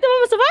not a victim.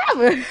 I'm a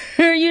survivor.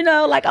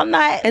 I'm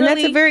not. And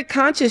that's a very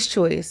conscious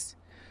choice,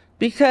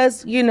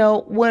 because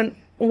when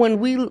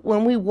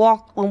we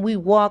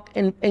walk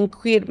and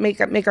create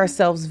make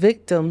ourselves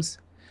victims,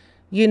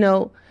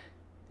 you're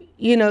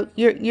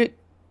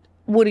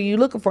what are you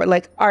looking for?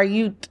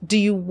 Do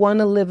you want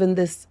to live in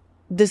this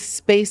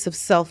space of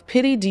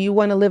self-pity? Do you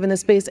want to live in a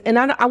space? And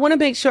I want to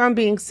make sure I'm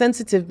being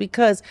sensitive,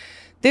 because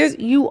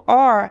you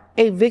are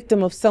a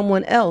victim of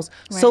someone else.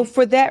 Right. So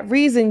for that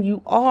reason,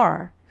 you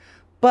are.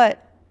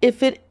 But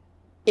if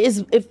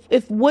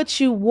what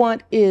you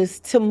want is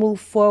to move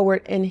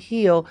forward and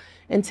heal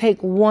and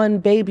take one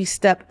baby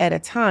step at a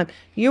time,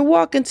 you're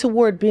walking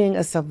toward being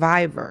a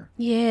survivor.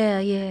 Yeah.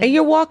 And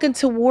you're walking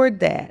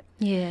toward that.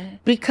 Yeah.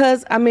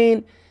 Because,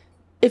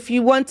 if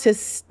you want to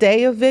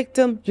stay a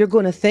victim, you're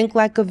going to think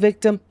like a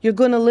victim. You're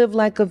going to live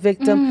like a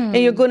victim, and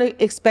you're going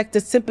to expect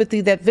the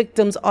sympathy that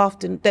victims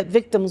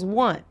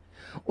want.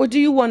 or do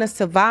you want to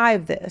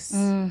survive this?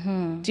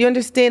 Do you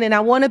understand? And I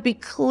want to be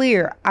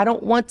clear. I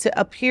don't want to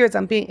appear as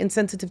I'm being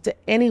insensitive to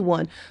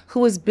anyone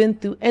who has been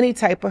through any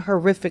type of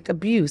horrific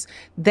abuse.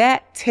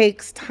 That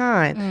takes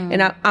time.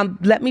 And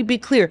let me be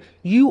clear.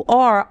 You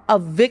are a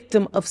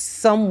victim of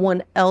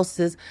someone else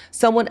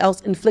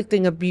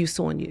inflicting abuse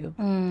on you.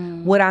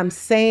 What I'm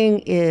saying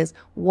is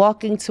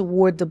walking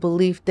toward the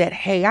belief that,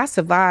 hey, I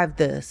survived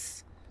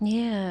this.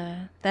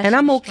 Yeah. And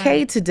I'm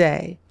okay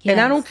today. Yes.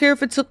 And I don't care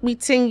if it took me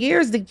 10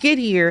 years to get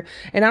here.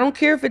 And I don't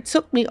care if it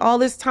took me all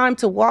this time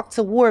to walk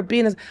toward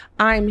being as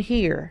I'm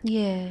here.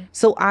 Yeah.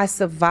 So I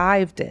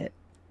survived it.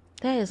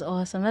 That is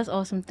awesome. That's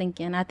awesome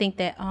thinking. I think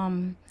that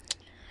a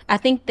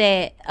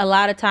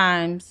lot of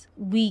times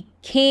we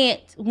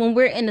can't, when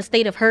we're in a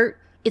state of hurt,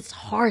 it's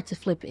hard to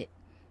flip it.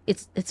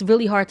 It's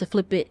really hard to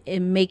flip it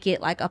and make it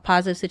like a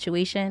positive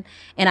situation.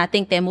 And I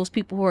think that most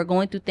people who are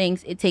going through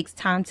things, it takes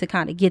time to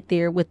kind of get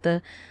there with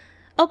the,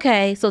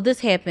 okay, so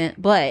this happened,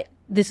 but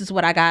this is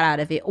what I got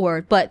out of it,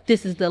 or, but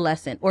this is the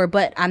lesson, or,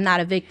 but I'm not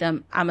a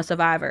victim, I'm a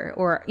survivor,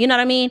 or, you know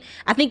what I mean?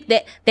 I think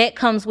that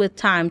comes with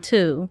time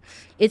too.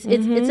 It's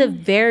a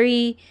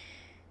very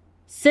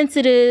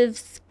sensitive,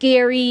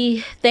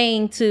 scary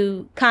thing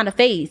to kind of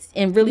face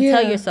and really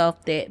tell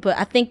yourself that. But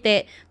I think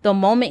that the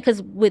moment,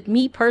 because with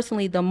me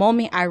personally, the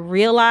moment I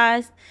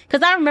realized,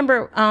 because I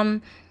remember,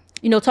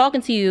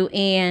 talking to you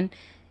and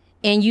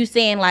you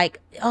saying like,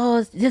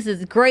 oh, this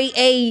is grade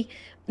A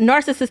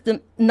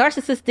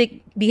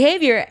narcissistic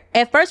behavior.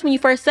 At first, when you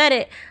first said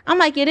it, I'm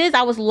like, it is.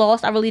 I was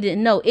lost. I really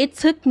didn't know. It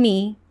took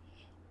me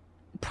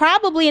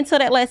probably until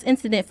that last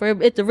incident for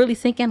it to really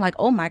sink in, like,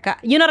 oh my God,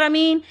 you know what I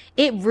mean?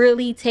 It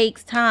really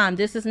takes time.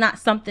 This is not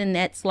something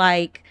that's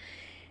like,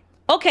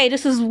 okay,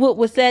 this is what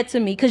was said to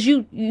me. Because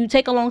you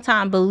take a long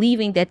time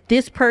believing that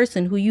this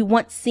person who you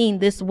once seen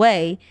this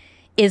way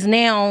is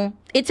now,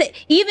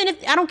 even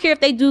if, I don't care if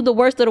they do the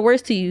worst of the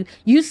worst to you,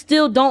 you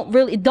still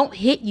it don't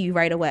hit you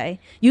right away.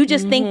 You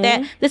just think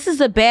that this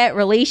is a bad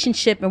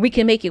relationship and we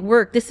can make it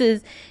work.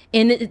 Dealing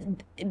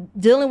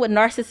with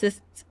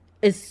narcissists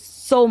is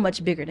so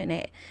much bigger than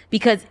that,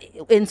 because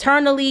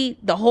internally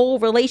the whole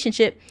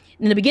relationship,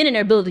 in the beginning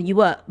they're building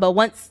you up, but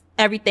once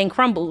everything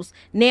crumbles,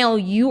 now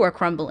you are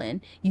crumbling.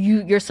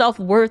 Your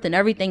self-worth and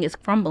everything is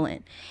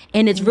crumbling,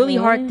 and it's really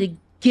hard to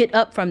get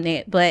up from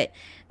that. But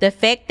the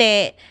fact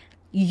that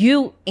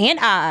you and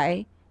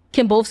I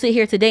can both sit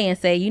here today and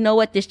say, you know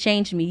what, this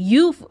changed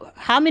me.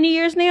 How many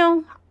years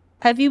now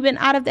have you been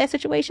out of that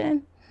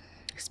situation?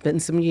 It's been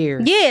some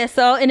years. Yeah.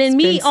 So, and then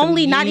me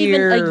only not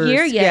even a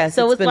year yet. Yes,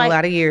 so it's been like a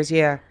lot of years.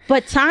 Yeah.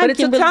 But time. But it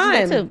took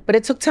time. But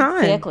it took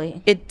time.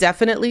 Exactly. It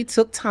definitely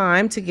took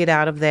time to get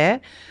out of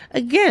that.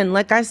 Again,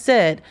 like I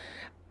said,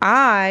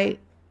 I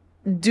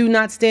do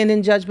not stand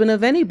in judgment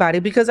of anybody,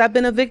 because I've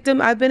been a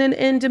victim. I've been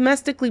in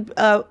domestically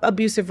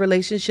abusive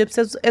relationships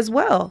as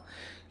well.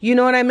 You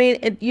know what I mean?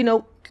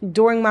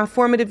 During my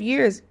formative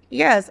years,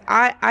 yes,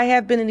 I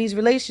have been in these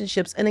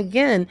relationships. And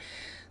again,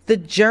 the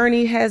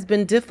journey has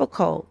been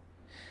difficult.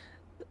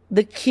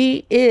 The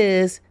key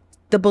is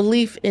the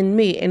belief in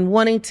me and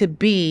wanting to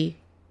be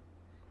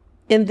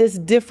in this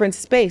different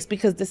space,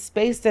 because the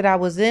space that I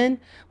was in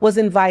was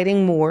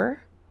inviting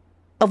more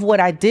of what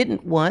I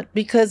didn't want,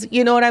 because,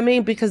 you know what I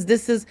mean? Because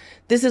this is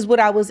what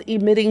I was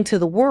emitting to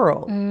the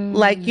world.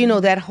 Like,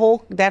 that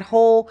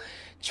whole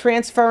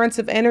transference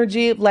of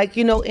energy, like,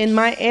 in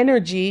my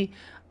energy,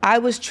 I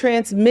was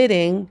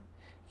transmitting,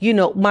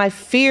 my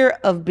fear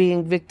of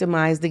being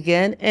victimized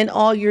again. And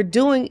all you're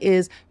doing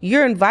is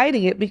you're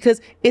inviting it because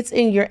it's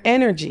in your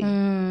energy.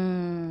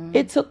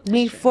 It took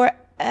me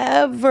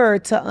forever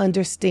to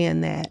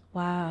understand that.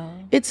 Wow.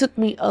 It took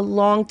me a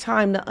long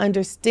time to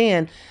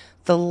understand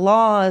the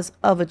laws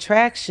of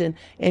attraction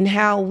and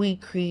how we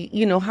create,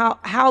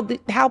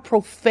 how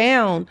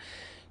profound,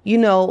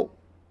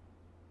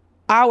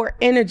 our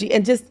energy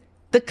and just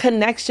the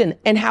connection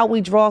and how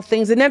we draw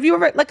things. And have you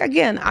ever, like,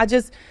 again, I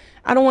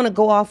don't want to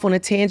go off on a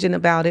tangent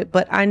about it,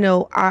 but I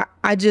know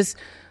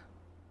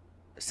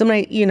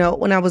somebody,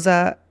 when I was,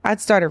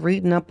 I'd started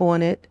reading up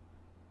on it,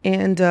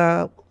 and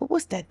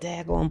what's that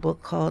daggone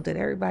book called that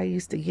everybody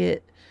used to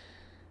get?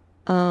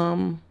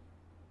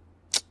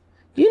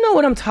 You know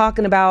what I'm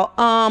talking about?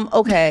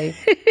 Okay.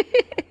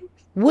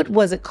 What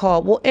was it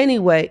called? Well,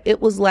 anyway,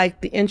 it was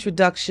like the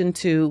introduction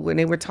to when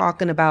they were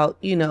talking about,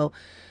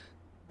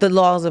 the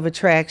laws of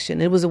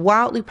attraction. It was a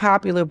wildly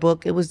popular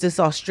book. It was this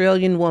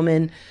Australian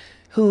woman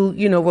who,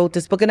 wrote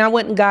this book, and I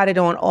went and got it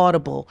on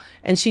Audible,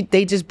 and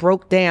they just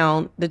broke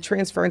down the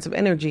transference of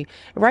energy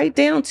right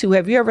down to,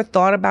 have you ever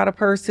thought about a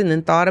person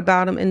and thought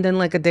about them, and then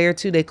like a day or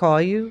two they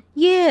call you?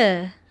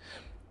 Yeah.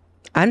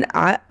 And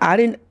I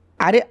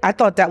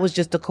thought that was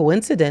just a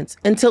coincidence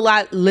until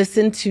I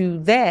listened to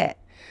that.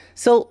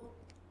 So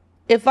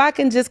if I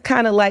can just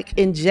kind of like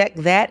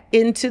inject that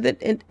into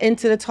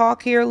the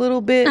talk here a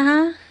little bit,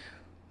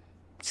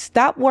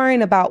 stop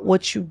worrying about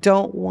what you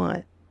don't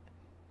want.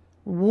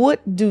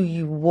 What do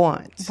you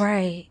want?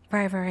 Right.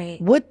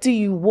 What do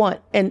you want?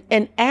 And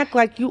act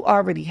like you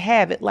already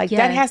have it. Like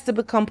that has to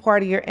become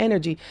part of your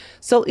energy.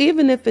 So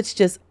even if it's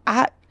just,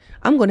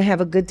 I'm going to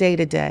have a good day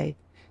today.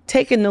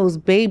 Taking those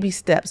baby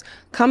steps,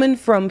 coming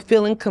from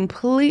feeling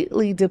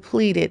completely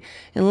depleted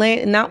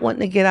and not wanting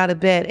to get out of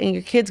bed, and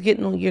your kids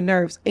getting on your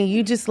nerves, and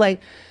you just like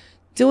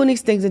doing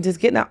these things and just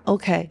getting out.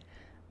 Okay,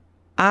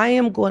 I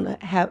am going to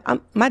have,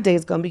 my day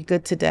is going to be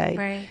good today.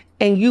 Right.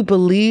 And you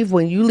believe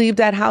when you leave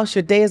that house,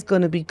 your day is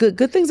going to be good.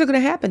 Good things are going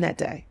to happen that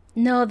day.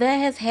 No, that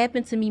has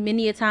happened to me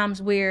many a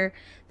times where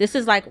this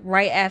is like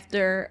right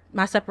after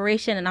my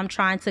separation, and I'm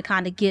trying to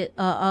kind of get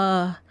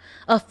a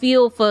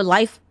feel for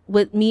life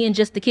with me and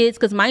just the kids.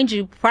 Because mind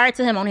you, prior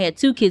to him, I only had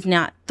 2 kids,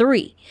 now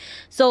 3.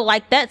 So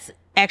like that's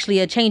actually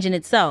a change in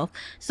itself.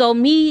 So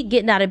me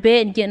getting out of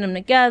bed and getting them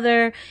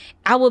together,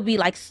 I would be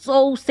like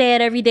so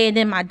sad every day, and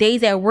then my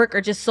days at work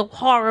are just so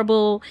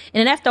horrible. And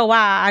then after a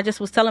while, I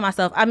just was telling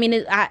myself, I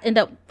end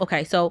up,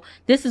 okay, so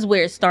this is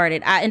where it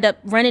started. I end up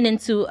running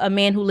into a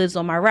man who lives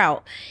on my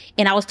route,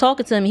 and I was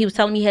talking to him. He was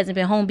telling me he hasn't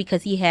been home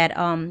because he had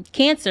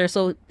cancer.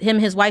 So him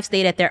and his wife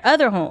stayed at their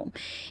other home,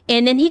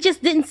 and then he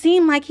just didn't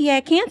seem like he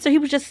had cancer. He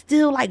was just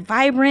still like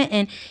vibrant,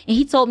 and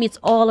he told me it's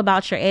all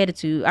about your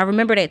attitude. I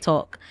remember that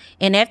talk.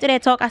 And after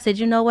that talk, I said,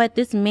 you know what?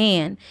 This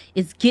man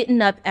is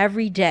getting up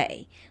every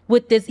day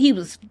with this. He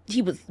was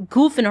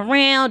goofing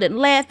around and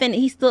laughing.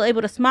 He's still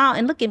able to smile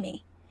and look at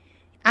me.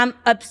 I'm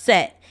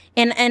upset.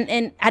 And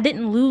I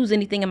didn't lose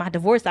anything in my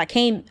divorce.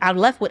 I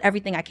left with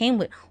everything I came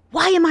with.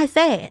 Why am I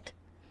sad?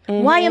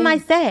 Mm-hmm. Why am I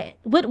sad?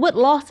 What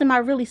loss am I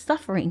really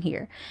suffering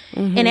here?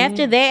 Mm-hmm. And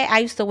after that, I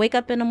used to wake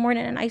up in the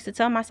morning and I used to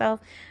tell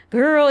myself,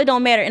 girl, it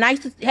don't matter. And I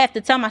used to have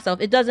to tell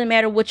myself, it doesn't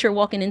matter what you're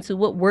walking into,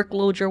 what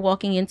workload you're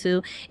walking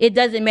into. It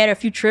doesn't matter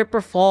if you trip or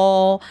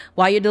fall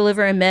while you're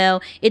delivering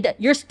mail.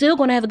 You're still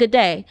going to have a good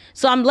day.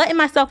 So I'm letting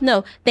myself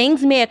know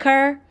things may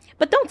occur,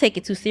 but don't take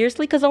it too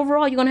seriously, because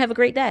overall you're going to have a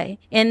great day.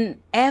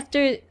 And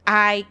after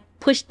I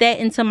pushed that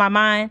into my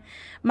mind,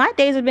 my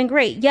days have been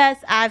great.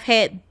 Yes, I've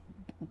had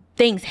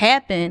things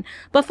happen,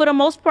 but for the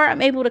most part,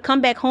 I'm able to come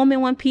back home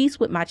in one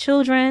piece with my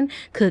children,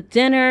 cook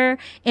dinner,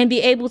 and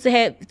be able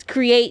to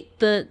create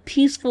the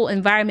peaceful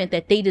environment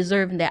that they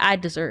deserve and that I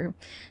deserve.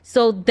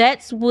 So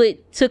that's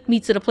what took me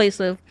to the place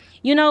of,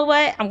 you know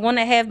what? I'm going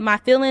to have my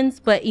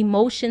feelings, but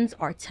emotions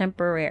are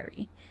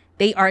temporary.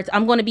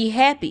 I'm going to be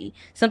happy.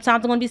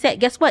 Sometimes I'm going to be sad.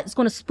 Guess what? It's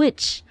going to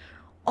switch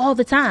all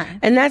the time.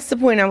 And that's the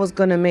point I was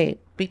going to make,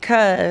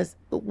 because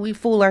we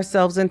fool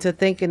ourselves into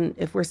thinking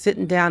if we're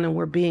sitting down and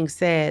we're being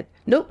sad,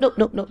 nope.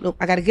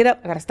 I got to get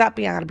up. I got to stop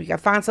being. I got to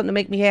find something to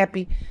make me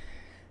happy.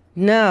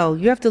 No,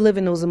 you have to live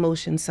in those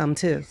emotions some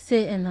too.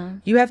 Sit in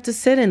them. You have to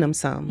sit in them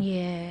some.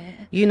 Yeah.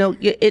 You know,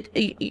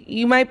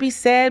 you might be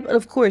sad, but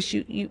of course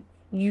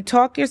you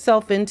talk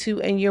yourself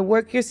into and you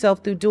work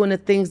yourself through doing the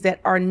things that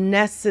are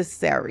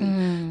necessary.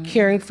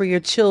 Caring for your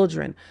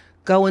children,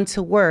 going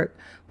to work.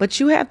 But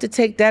you have to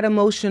take that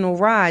emotional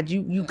ride.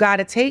 You got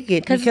to take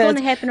it, because it's going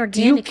to happen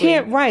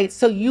organically.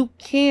 So you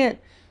can't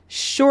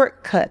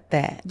shortcut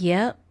that.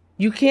 Yep.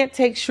 You can't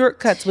take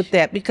shortcuts with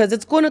that, because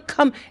it's going to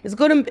come. It's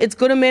going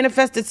to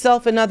manifest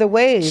itself in other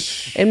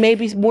ways and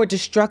maybe more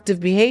destructive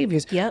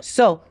behaviors. Yep.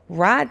 So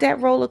ride that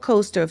roller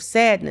coaster of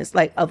sadness,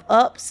 like of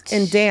ups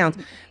and downs,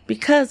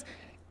 because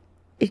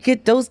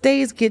those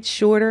days get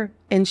shorter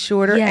and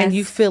shorter, yes, and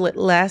you feel it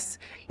less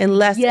and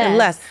less, yes, and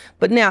less.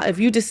 But now, if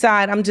you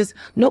decide, I'm just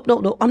nope,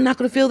 I'm not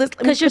going to feel this,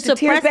 because you're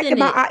suppressing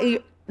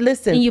it.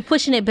 Listen, and you're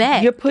pushing it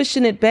back. You're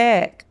pushing it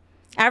back.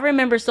 I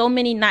remember so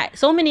many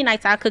nights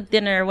I cooked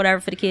dinner or whatever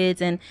for the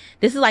kids, and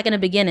this is like in the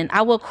beginning.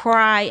 I will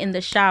cry in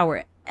the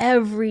shower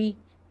every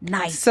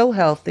night. So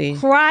healthy.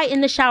 Cry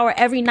in the shower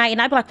every night,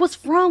 and I'd be like,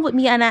 "What's wrong with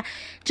me?" And I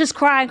just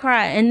cry,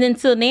 and then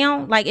till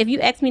now, like if you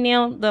ask me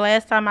now, the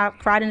last time I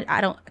cried,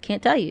 I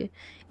can't tell you.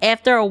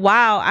 After a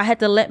while, I had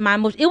to let my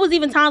emotions. It was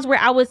even times where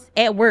I was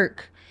at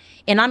work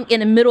and I'm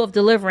in the middle of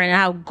delivering, and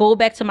I'll go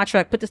back to my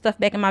truck, put the stuff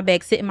back in my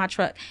bag, sit in my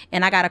truck,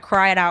 and I got to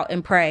cry it out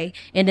and pray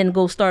and then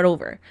go start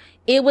over.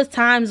 It was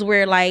times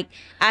where like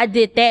I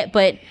did that,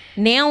 but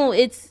now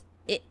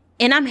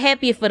and I'm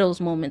happy for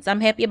those moments. I'm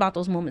happy about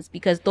those moments,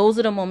 because those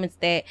are the moments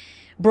that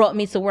brought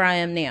me to where I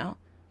am now.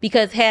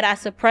 Because had I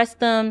suppressed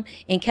them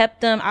and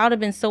kept them, I would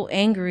have been so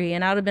angry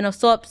and I would have been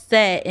so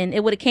upset, and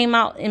it would have came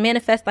out and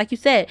manifest, like you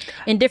said,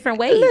 in different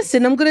ways.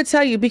 Listen, I'm going to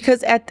tell you,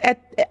 because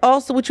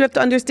also what you have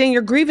to understand,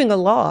 you're grieving a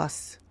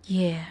loss.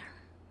 Yeah.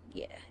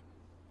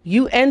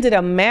 You ended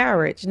a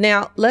marriage.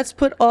 Now, let's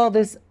put all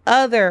this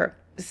other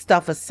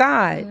stuff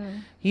aside.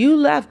 You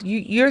left.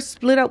 You're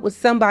split up with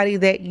somebody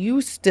that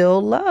you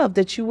still love,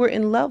 that you were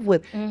in love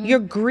with. You're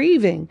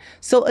grieving.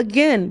 So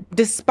again,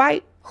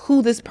 despite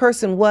who this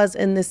person was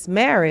in this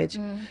marriage,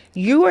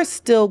 you are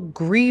still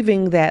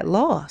grieving that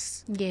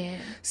loss. Yeah.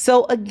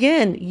 So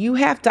again, you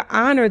have to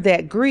honor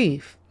that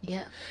grief.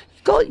 Yeah.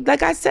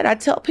 Like I said, I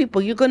tell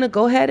people, you're going to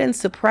go ahead and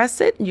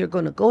suppress it, and you're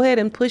going to go ahead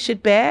and push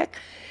it back.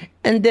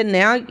 And then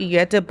now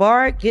you're at the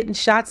bar getting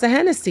shots of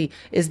Hennessy.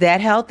 Is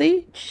that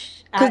healthy?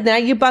 Because now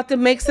you're about to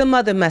make some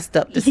other messed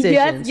up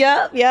decisions.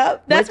 Yep.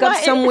 That's wake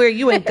up somewhere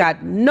you ain't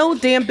got no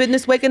damn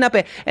business waking up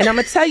at. And I'm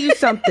going to tell you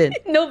something.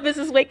 No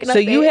business waking up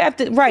at. So you have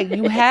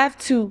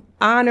to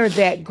honor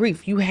that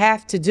grief. You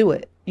have to do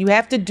it. You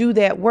have to do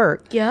that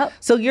work. Yep.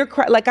 So you're,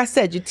 like I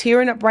said, you're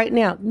tearing up right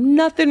now.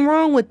 Nothing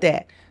wrong with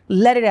that.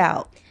 Let it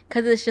out.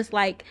 Because it's just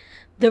like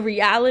the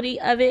reality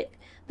of it.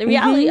 The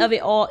reality of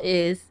it all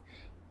is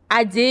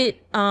I did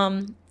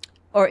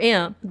or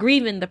am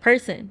grieving the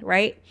person,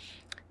 right?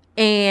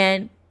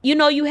 And you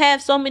know, you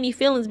have so many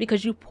feelings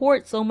because you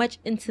poured so much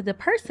into the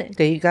person.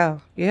 There you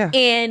go. Yeah.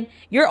 And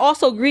you're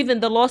also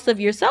grieving the loss of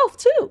yourself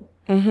too.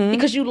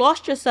 Because you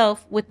lost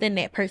yourself within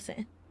that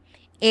person.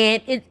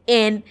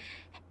 And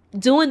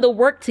doing the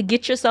work to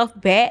get yourself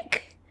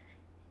back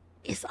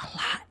is a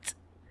lot.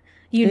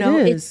 You know,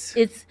 it's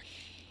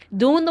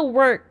doing the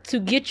work to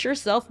get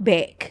yourself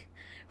back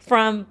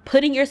from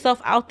putting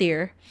yourself out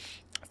there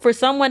for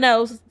someone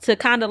else to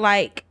kind of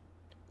like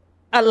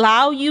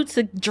allow you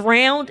to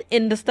drown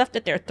in the stuff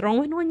that they're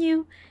throwing on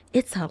you.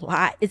 It's a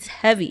lot. It's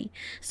heavy.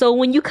 So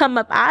when you come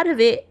up out of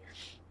it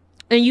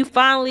and you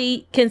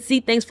finally can see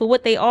things for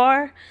what they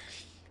are,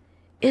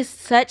 it's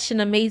such an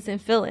amazing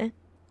feeling.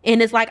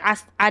 And it's like,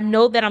 I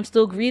know that I'm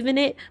still grieving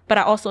it, but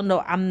I also know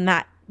I'm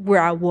not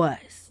where I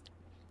was.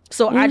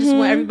 So I just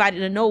want everybody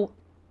to know,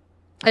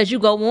 as you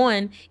go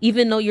on,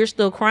 even though you're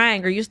still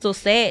crying or you're still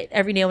sad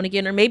every now and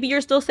again, or maybe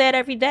you're still sad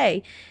every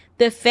day,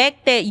 the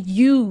fact that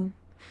you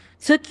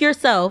took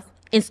yourself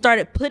and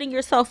started putting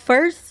yourself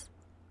first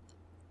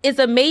is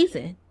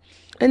amazing.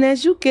 And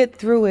as you get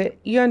through it,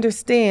 you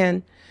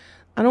understand,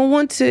 I don't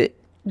want to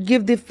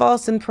give the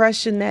false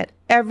impression that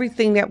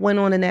everything that went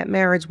on in that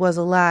marriage was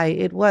a lie.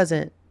 It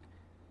wasn't.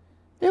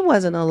 It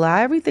wasn't a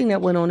lie. Everything that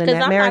went on in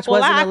that marriage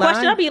wasn't a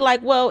lie. I'll be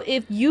like, well,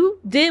 if you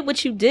did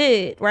what you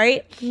did,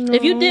 right? No.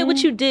 If you did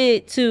what you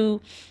did to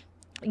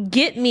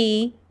get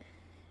me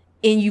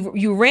and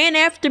you ran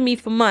after me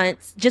for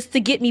months just to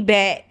get me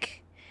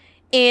back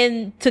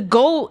and to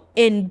go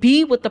and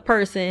be with the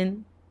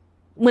person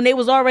when they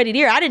was already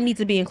there, I didn't need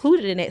to be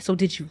included in it. So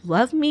did you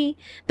love me?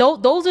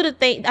 Those are the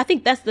things. I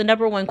think that's the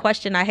number one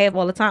question I have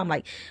all the time.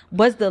 Like,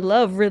 was the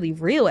love really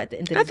real at the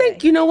end of the day? I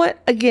think, you know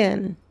what?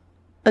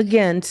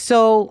 Again,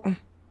 so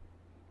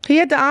he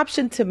had the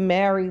option to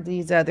marry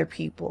these other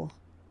people.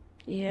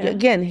 Yeah.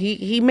 Again,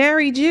 he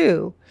married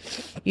you.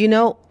 You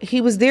know,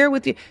 he was there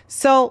with you.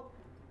 So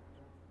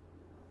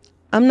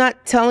I'm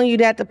not telling you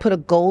that to put a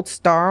gold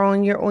star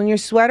on your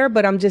sweater,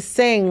 but I'm just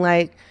saying,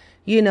 like,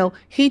 you know,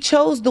 he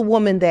chose the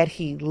woman that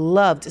he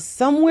loved.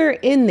 Somewhere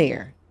in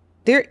there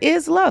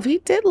is love. He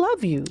did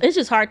love you. It's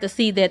just hard to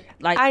see that,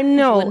 like, I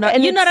know.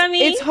 And you know what I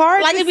mean? It's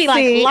hard like, to it'd be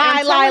see.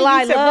 Like, lie,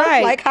 love.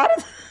 Right. Like, how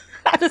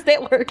does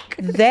that work?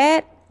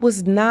 That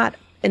was not,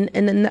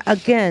 and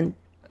again,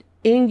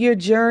 in your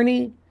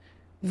journey,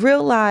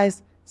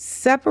 realize,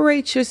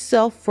 separate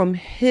yourself from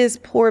his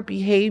poor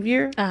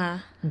behavior.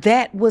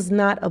 That was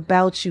not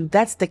about you.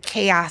 That's the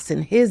chaos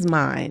in his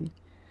mind.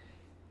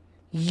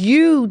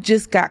 You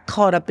just got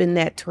caught up in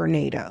that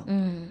tornado.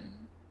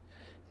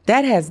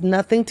 That has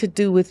nothing to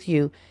do with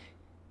you.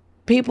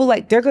 People,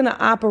 like, they're going to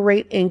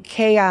operate in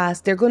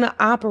chaos. They're going to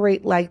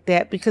operate like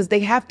that because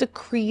they have to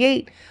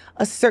create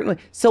a certain way.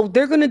 So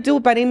they're going to do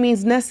it by any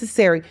means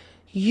necessary.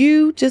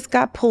 You just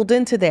got pulled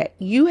into that.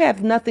 You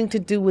have nothing to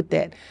do with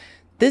that.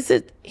 This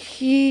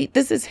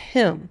is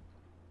him.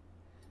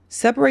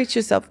 Separate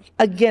yourself.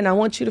 Again, I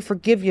want you to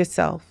forgive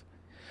yourself.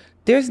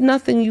 There's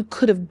nothing you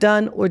could have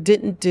done or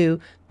didn't do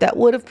that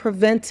would have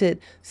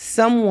prevented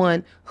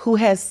someone who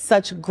has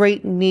such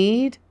great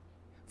need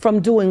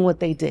from doing what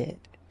they did.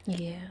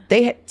 Yeah.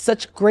 They had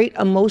such great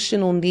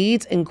emotional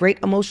needs and great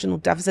emotional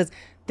deficits.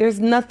 There's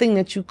nothing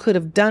that you could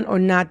have done or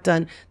not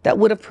done that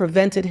would have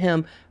prevented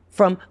him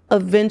from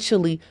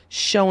eventually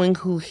showing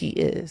who he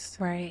is.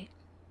 Right.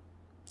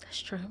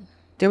 That's true.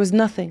 There was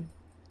nothing.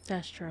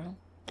 That's true.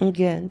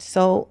 Again,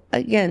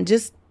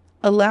 just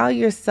allow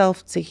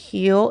yourself to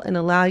heal and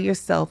allow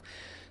yourself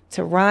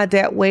to ride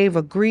that wave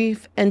of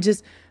grief and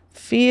just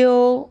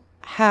feel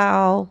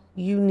how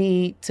you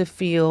need to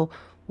feel,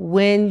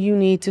 when you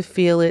need to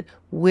feel it,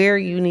 where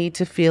you need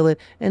to feel it.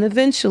 And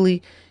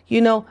eventually,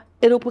 you know,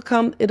 it'll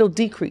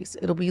decrease.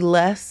 It'll be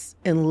less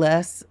and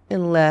less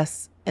and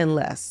less and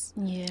less.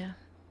 Yeah.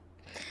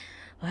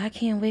 Well, I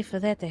can't wait for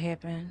that to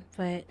happen.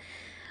 But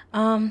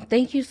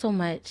thank you so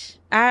much.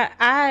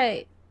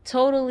 I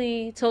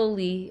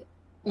totally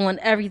on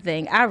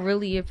everything. I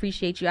really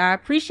appreciate you. I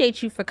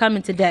appreciate you for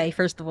coming today,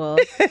 first of all.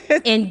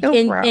 And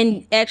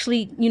and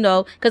actually, you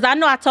know, because I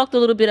know I talked a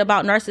little bit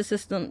about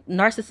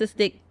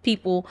narcissistic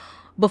people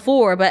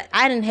before, but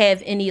I didn't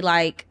have any,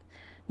 like,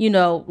 you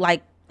know,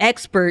 like,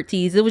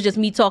 expertise. It was just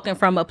me talking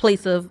from a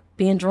place of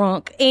being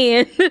drunk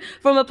and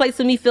from a place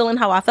of me feeling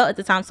how I felt at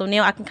the time. So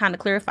now I can kind of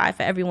clarify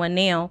for everyone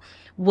now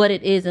what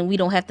it is, and we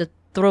don't have to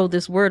throw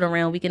this word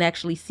around. We can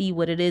actually see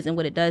what it is and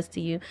what it does to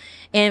you.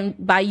 And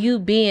by you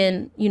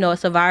being, you know, a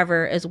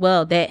survivor as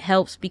well, that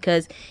helps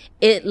because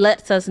it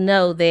lets us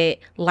know that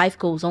life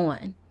goes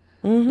on.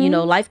 You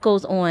know, life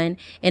goes on,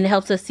 and it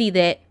helps us see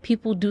that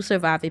people do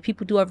survive it.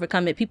 People do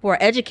overcome it. People are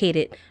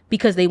educated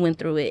because they went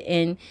through it.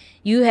 And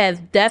you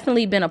have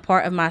definitely been a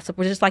part of my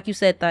support. Just like you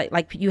said, that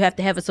like you have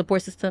to have a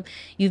support system.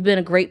 You've been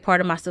a great part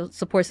of my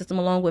support system,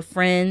 along with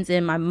friends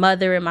and my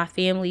mother and my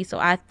family. So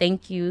I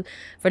thank you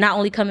for not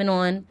only coming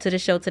on to the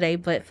show today,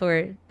 but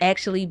for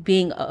actually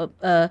being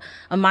a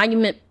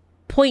monument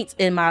point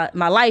in my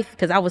life,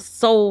 because I was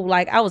so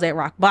like, I was at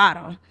rock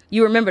bottom.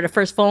 You remember the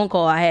first phone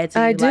call I had to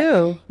you? I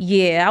do.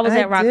 Yeah, I was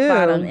at rock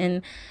bottom,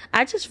 and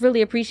I just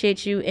really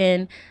appreciate you,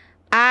 and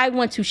I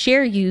want to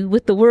share you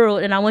with the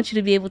world, and I want you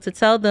to be able to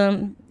tell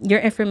them your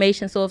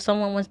information. So if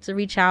someone wants to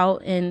reach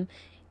out and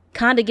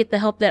kind of get the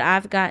help that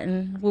I've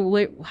gotten,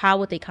 how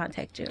would they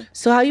contact you?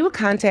 So how you would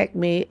contact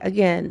me,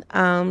 again,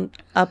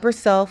 Upper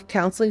Self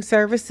Counseling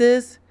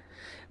Services,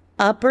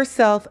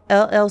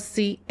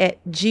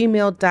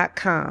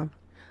 upperselfllc@gmail.com.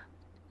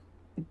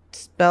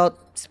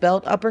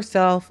 Spelled upper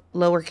self,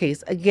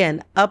 lowercase.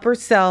 Again, upper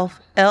self,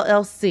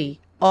 LLC,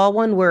 all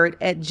one word,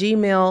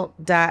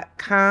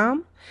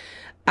 @gmail.com.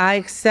 I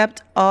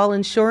accept all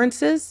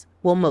insurances.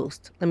 Well,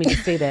 most. Let me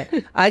just say that.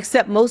 I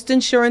accept most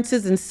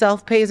insurances, and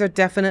self-pays are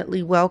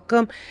definitely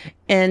welcome.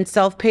 And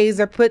self-pays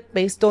are put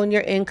based on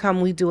your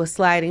income. We do a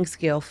sliding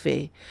scale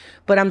fee.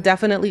 But I'm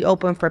definitely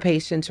open for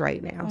patients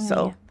right now.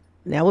 So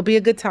now would be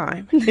a good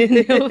time. Do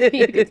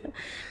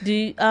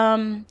you,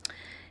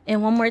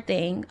 and one more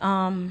thing.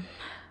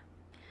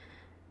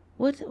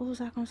 What was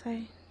I gonna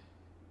say?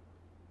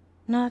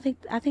 No, I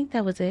think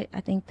that was it.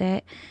 I think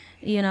that,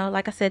 you know,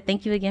 like I said,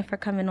 thank you again for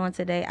coming on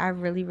today. I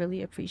really,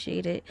 really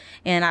appreciate it.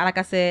 And like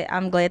I said,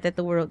 I'm glad that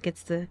the world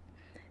gets to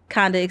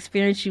kind of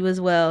experience you as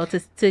well,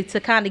 to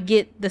kind of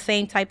get the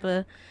same type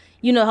of,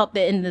 you know, help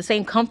that and the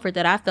same comfort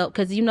that I felt.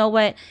 Because you know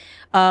what,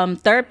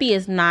 therapy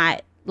is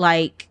not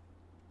like,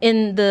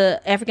 in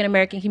the African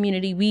American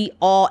community, we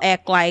all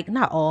act like,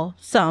 not all,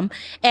 some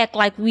act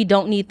like we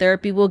don't need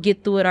therapy. We'll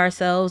get through it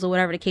ourselves, or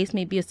whatever the case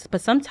may be. But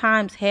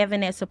sometimes having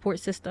that support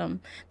system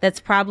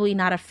that's probably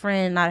not a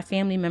friend, not a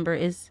family member,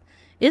 is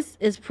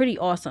pretty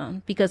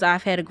awesome, because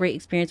I've had a great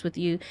experience with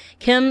you.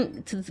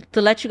 Kim, to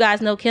let you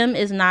guys know, Kim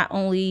is not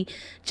only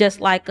just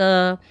like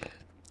a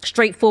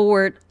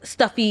straightforward,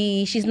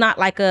 stuffy, she's not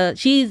like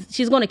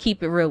she's going to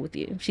keep it real with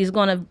you. She's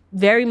going to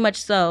very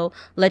much so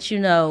let you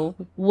know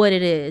what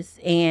it is,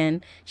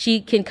 and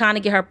she can kind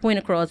of get her point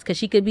across, because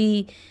she could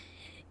be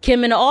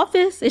Kim in the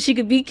office, and she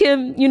could be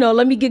Kim, you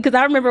know, because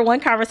I remember one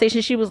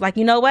conversation, she was like,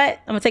 you know what,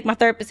 I'm gonna take my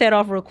therapist hat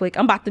off real quick,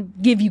 I'm about to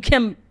give you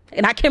Kim,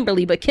 not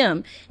Kimberly, but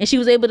Kim. And she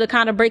was able to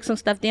kind of break some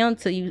stuff down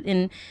to you,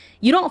 and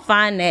you don't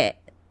find that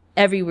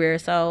everywhere.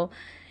 So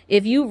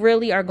if you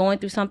really are going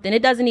through something,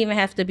 it doesn't even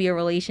have to be a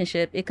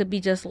relationship. It could be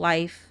just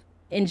life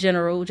in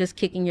general, just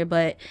kicking your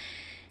butt.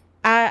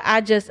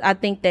 I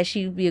think that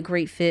she would be a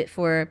great fit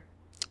for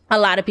a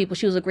lot of people.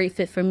 She was a great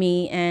fit for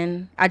me,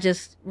 and I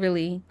just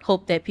really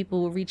hope that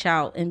people will reach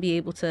out and be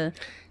able to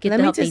get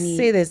the help they need. Let me just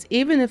say this,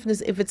 even if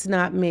it's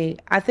not me,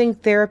 I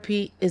think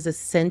therapy is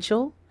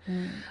essential.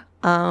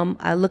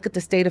 I look at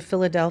the state of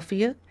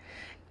Philadelphia,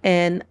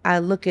 and I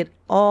look at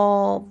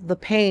all the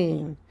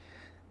pain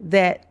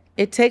that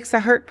it takes a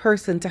hurt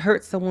person to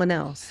hurt someone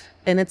else.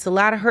 And it's a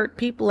lot of hurt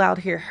people out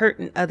here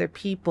hurting other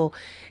people.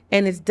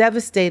 And it's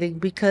devastating,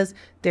 because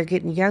they're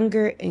getting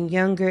younger and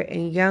younger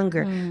and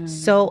younger.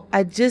 So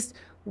I just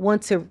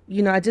want to,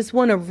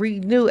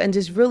 renew and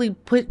just really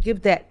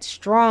give that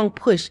strong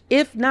push.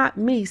 If not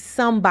me,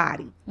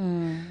 somebody.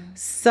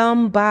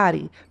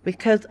 Somebody.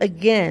 Because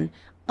again,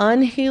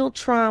 unhealed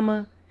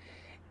trauma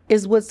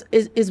is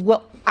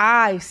what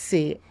I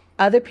see.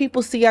 Other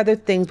people see other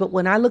things, but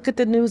when I look at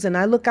the news and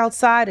I look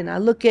outside and I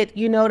look at,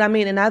 you know what I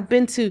mean? And I've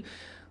been to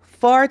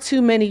far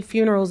too many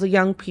funerals of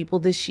young people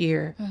this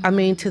year. I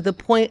mean, to the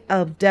point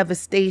of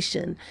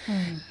devastation,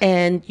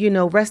 and, you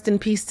know, rest in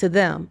peace to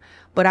them.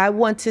 But I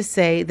want to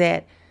say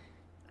that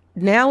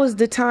now is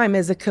the time,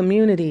 as a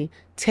community,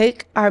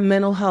 take our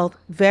mental health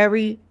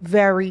very,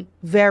 very,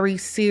 very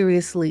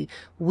seriously.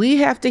 We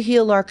have to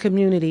heal our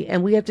community,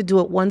 and we have to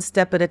do it one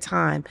step at a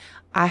time.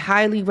 I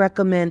highly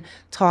recommend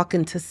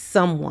talking to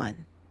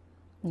someone.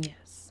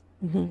 Yes.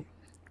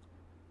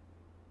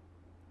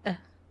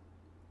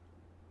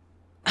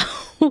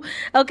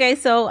 Okay,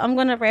 so I'm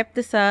going to wrap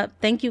this up.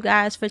 Thank you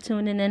guys for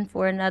tuning in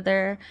for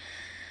another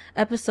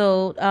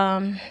episode.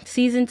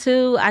 Season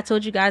 2, I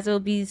told you guys it will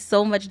be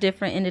so much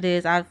different, and it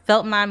is. I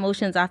felt my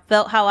emotions. I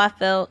felt how I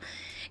felt.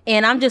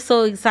 And I'm just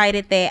so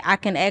excited that I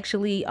can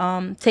actually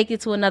take it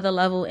to another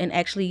level and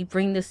actually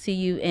bring this to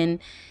you, and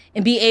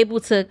be able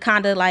to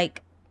kind of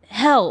like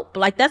help.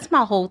 Like, that's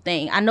my whole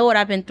thing. I know what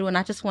I've been through, and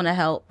I just want to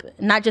help,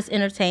 not just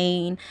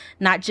entertain,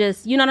 not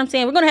just, you know what I'm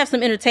saying? We're going to have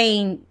some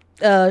entertain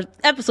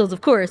episodes,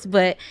 of course,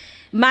 but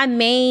my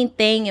main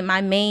thing and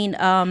my main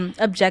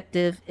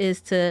objective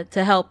is to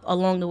help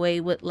along the way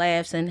with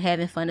laughs and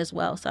having fun as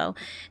well. So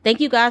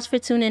thank you guys for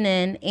tuning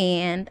in,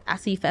 and I'll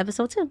see you for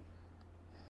episode 2.